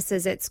great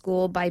witnesses at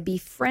school by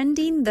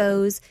befriending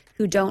those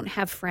who don't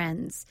have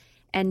friends,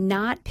 and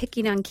not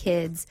picking on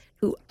kids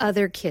who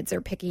other kids are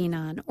picking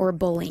on or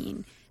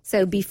bullying.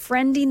 So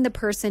befriending the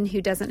person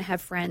who doesn't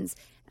have friends,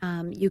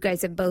 you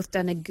guys have both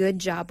done a good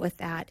job with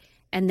that.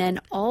 And then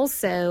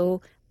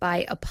also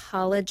by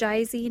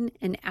apologizing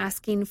and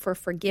asking for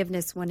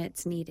forgiveness when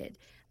it's needed.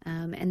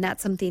 And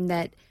that's something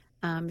that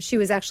she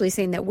was actually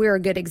saying that we're a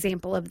good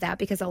example of that,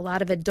 because a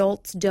lot of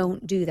adults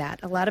don't do that.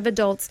 A lot of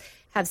adults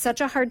have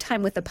such a hard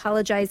time with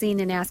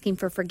apologizing and asking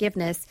for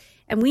forgiveness.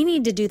 And we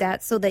need to do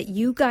that so that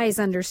you guys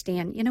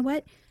understand, you know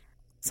what?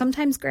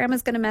 Sometimes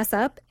grandma's going to mess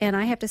up and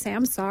I have to say,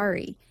 I'm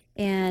sorry.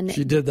 And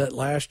she did that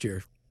last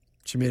year.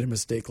 She made a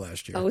mistake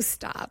last year. Oh,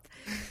 stop.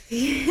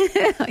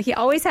 He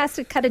always has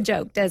to cut a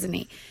joke, doesn't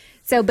he?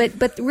 So,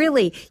 but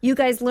really, you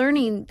guys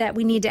learning that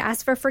we need to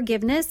ask for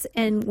forgiveness.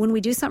 And when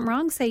we do something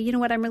wrong, say, you know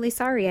what, I'm really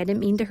sorry. I didn't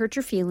mean to hurt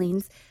your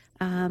feelings.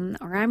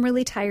 Or I'm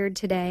really tired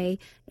today.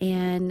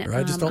 And or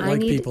I just don't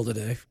like people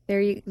today.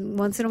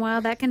 Once in a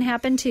while, that can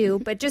happen too.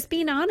 But just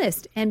being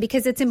honest. And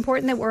because it's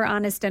important that we're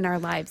honest in our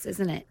lives,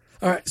 isn't it?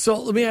 All right. So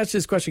let me ask you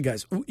this question,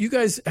 guys. You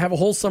guys have a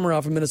whole summer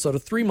off in Minnesota,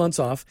 3 months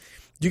off.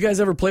 Do you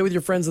guys ever play with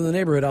your friends in the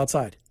neighborhood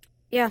outside?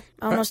 Yeah,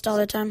 almost all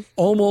the time.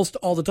 Almost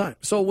all the time.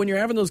 So when you're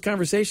having those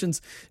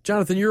conversations,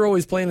 Jonathan, you're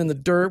always playing in the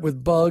dirt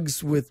with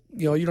bugs, with,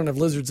 you don't have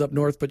lizards up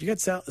north, but you got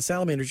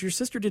salamanders. Your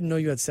sister didn't know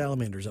you had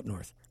salamanders up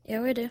north.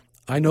 Yeah, we do.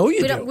 I know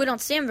you do. We don't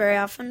see them very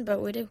often,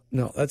 but we do.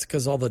 No, that's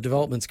because all the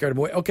development scared them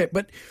away. Okay,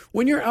 but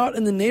when you're out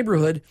in the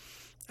neighborhood,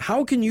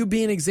 how can you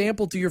be an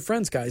example to your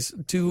friends, guys,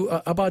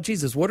 about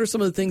Jesus? What are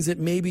some of the things that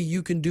maybe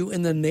you can do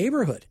in the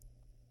neighborhood?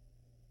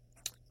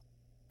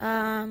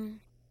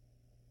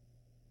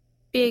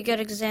 Be a good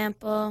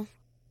example.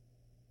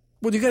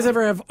 Well, do you guys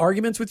ever have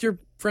arguments with your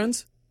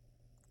friends?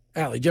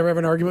 Allie, do you ever have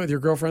an argument with your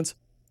girlfriends?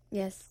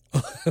 Yes.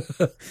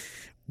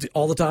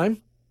 All the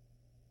time?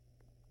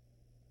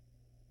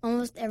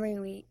 Almost every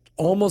week.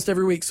 Almost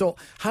every week. So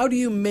how do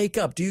you make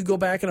up? Do you go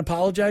back and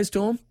apologize to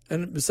them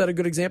and set a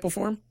good example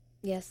for them?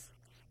 Yes.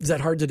 Is that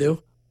hard to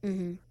do?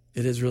 Mm-hmm.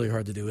 It is really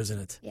hard to do, isn't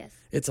it? Yes.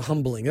 It's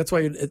humbling. That's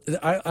why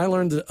I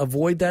learned to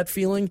avoid that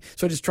feeling.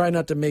 So I just try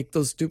not to make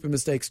those stupid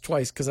mistakes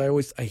twice because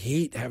I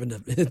hate having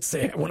to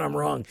say it when I'm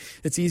wrong.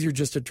 It's easier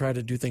just to try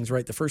to do things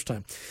right the first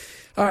time.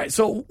 All right.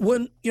 So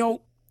when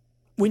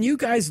you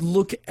guys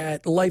look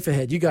at life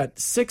ahead, you got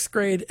 6th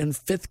grade and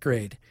 5th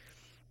grade.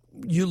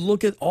 You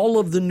look at all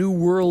of the new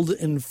world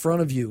in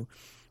front of you.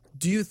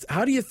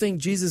 How do you think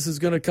Jesus is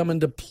going to come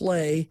into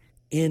play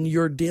in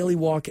your daily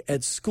walk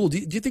at school? Do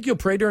you think you'll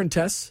pray during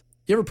tests?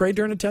 You ever prayed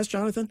during a test,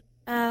 Jonathan?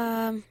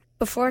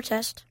 Before a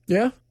test.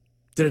 Yeah?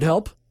 Did it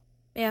help?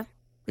 Yeah.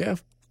 Yeah.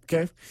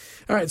 Okay.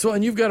 All right. So,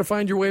 and you've got to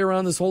find your way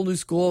around this whole new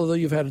school, although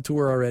you've had a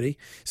tour already.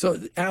 So,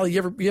 Allie,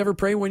 you ever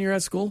pray when you're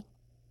at school?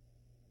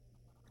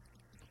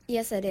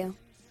 Yes, I do.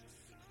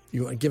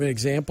 You want to give an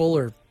example,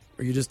 or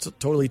are you just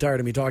totally tired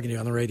of me talking to you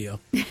on the radio?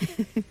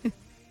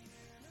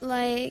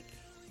 Like,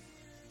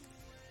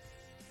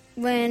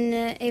 when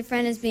a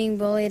friend is being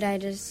bullied, I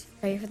just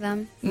pray for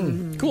them.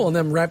 Cool. And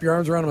then wrap your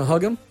arms around them and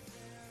hug them?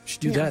 You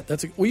should do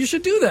that. You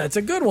should do that. It's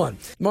a good one.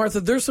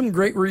 Martha, there's some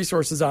great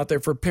resources out there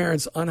for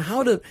parents on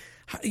how to,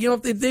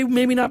 if they've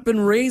maybe not been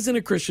raised in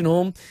a Christian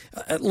home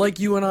like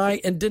you and I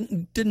and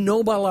didn't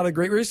know about a lot of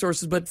great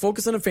resources, but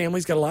Focus on a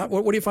Family's got a lot.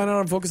 What do you find out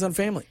on Focus on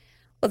Family?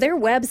 Well, their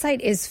website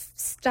is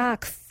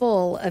stock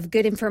full of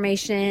good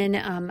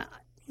information,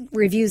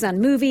 reviews on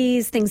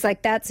movies, things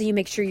like that. So you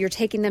make sure you're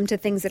taking them to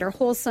things that are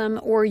wholesome,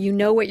 or you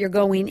know what you're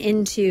going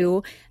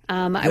into.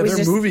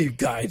 Their movie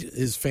guide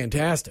is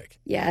fantastic.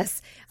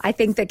 Yes. I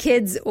think the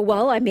kids,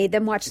 I made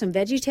them watch some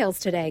VeggieTales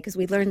today because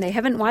we learned they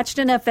haven't watched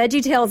enough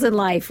VeggieTales in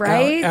life,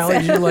 right? Allie,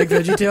 did you like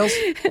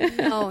VeggieTales?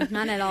 No,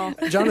 not at all.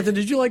 Jonathan,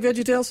 did you like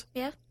VeggieTales?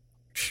 Yeah.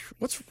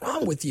 What's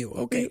wrong with you?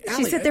 Okay, She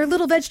Allie, said they're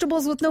little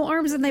vegetables with no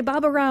arms and they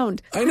bob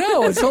around. I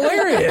know, it's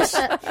hilarious.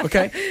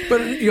 Okay,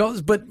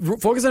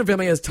 but Focus on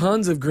Family has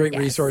tons of great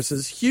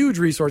resources, huge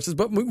resources.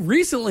 But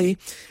recently,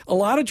 a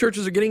lot of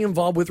churches are getting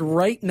involved with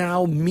Right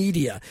Now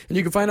Media, and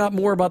you can find out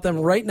more about them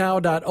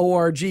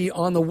rightnow.org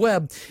on the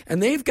web.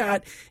 And they've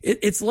got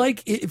it's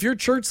like if your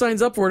church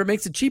signs up for it, it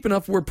makes it cheap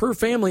enough where per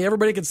family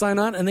everybody can sign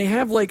on, and they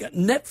have like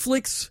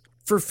Netflix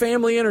for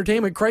family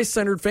entertainment,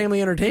 Christ-centered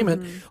family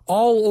entertainment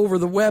all over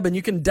the web. And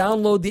you can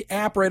download the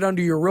app right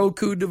onto your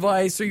Roku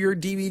device or your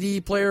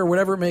DVD player or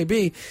whatever it may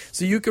be.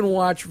 So you can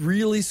watch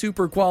really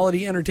super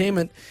quality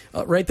entertainment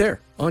right there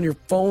on your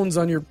phones,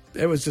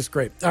 it was just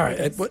great. All right.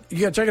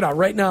 You got to check it out.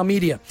 Right Now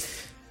Media.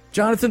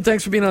 Jonathan,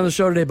 thanks for being on the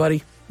show today,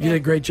 buddy. You did a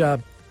great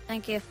job.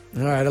 Thank you.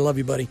 All right. I love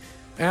you, buddy.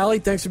 Allie,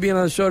 thanks for being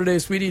on the show today,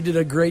 sweetie. You did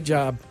a great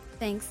job.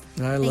 Thanks.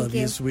 I love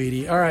you,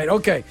 sweetie. All right.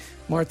 Okay.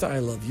 Martha, I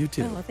love you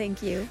too. Oh,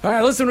 thank you. All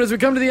right, listen, as we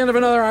come to the end of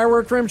another I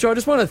Work For Him show, I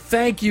just want to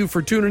thank you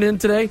for tuning in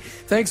today.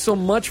 Thanks so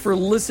much for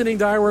listening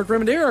to I Work For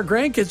Him. And to our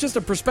grandkids, just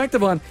a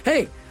perspective on,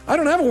 hey, I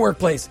don't have a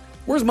workplace.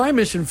 Where's my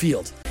mission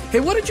field? Hey,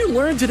 what did you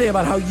learn today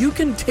about how you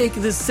can take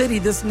this city,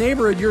 this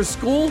neighborhood, your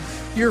school,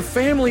 your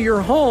family,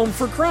 your home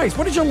for Christ?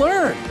 What did you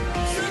learn?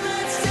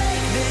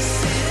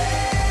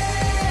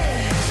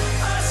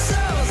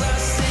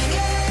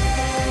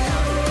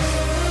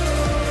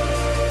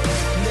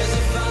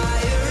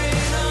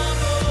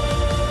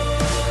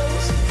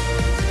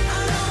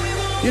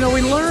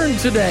 We learned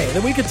today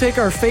that we could take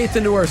our faith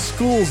into our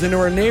schools, into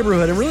our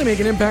neighborhood, and really make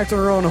an impact on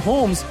our own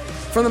homes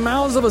from the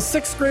mouths of a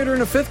 6th grader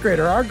and a 5th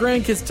grader. Our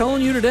grandkids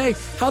telling you today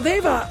how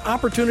they've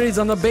opportunities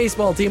on the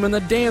baseball team and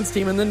the dance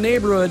team and the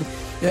neighborhood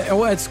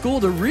at school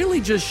to really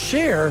just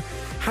share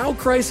how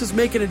Christ is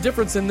making a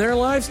difference in their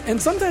lives,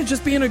 and sometimes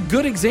just being a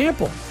good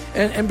example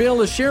and be able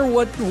to share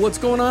what's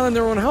going on in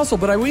their own household.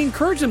 But we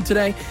encourage them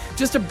today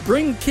just to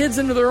bring kids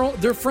into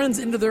their friends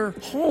into their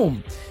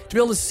home, to be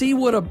able to see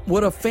what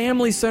a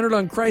family centered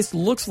on Christ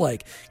looks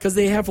like, because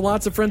they have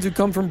lots of friends who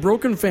come from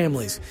broken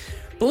families.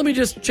 But let me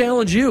just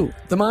challenge you,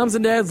 the moms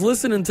and dads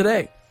listening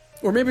today,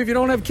 or maybe if you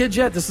don't have kids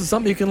yet, this is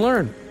something you can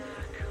learn.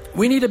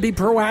 We need to be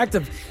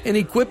proactive in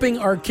equipping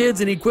our kids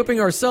and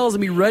equipping ourselves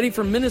and be ready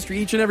for ministry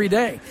each and every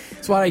day.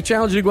 That's why I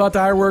challenge you to go out to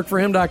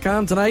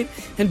iworkforhim.com tonight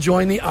and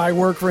join the I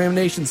Work For Him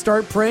Nation.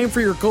 Start praying for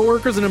your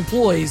coworkers and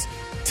employees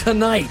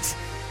tonight.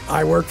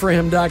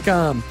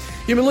 iworkforhim.com.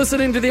 You've been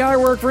listening to the I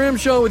Work For Him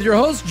show with your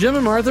hosts, Jim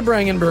and Martha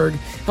Brangenberg.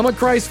 I'm a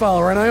Christ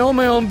follower and I own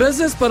my own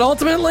business, but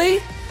ultimately,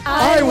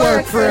 I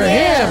work for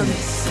Him.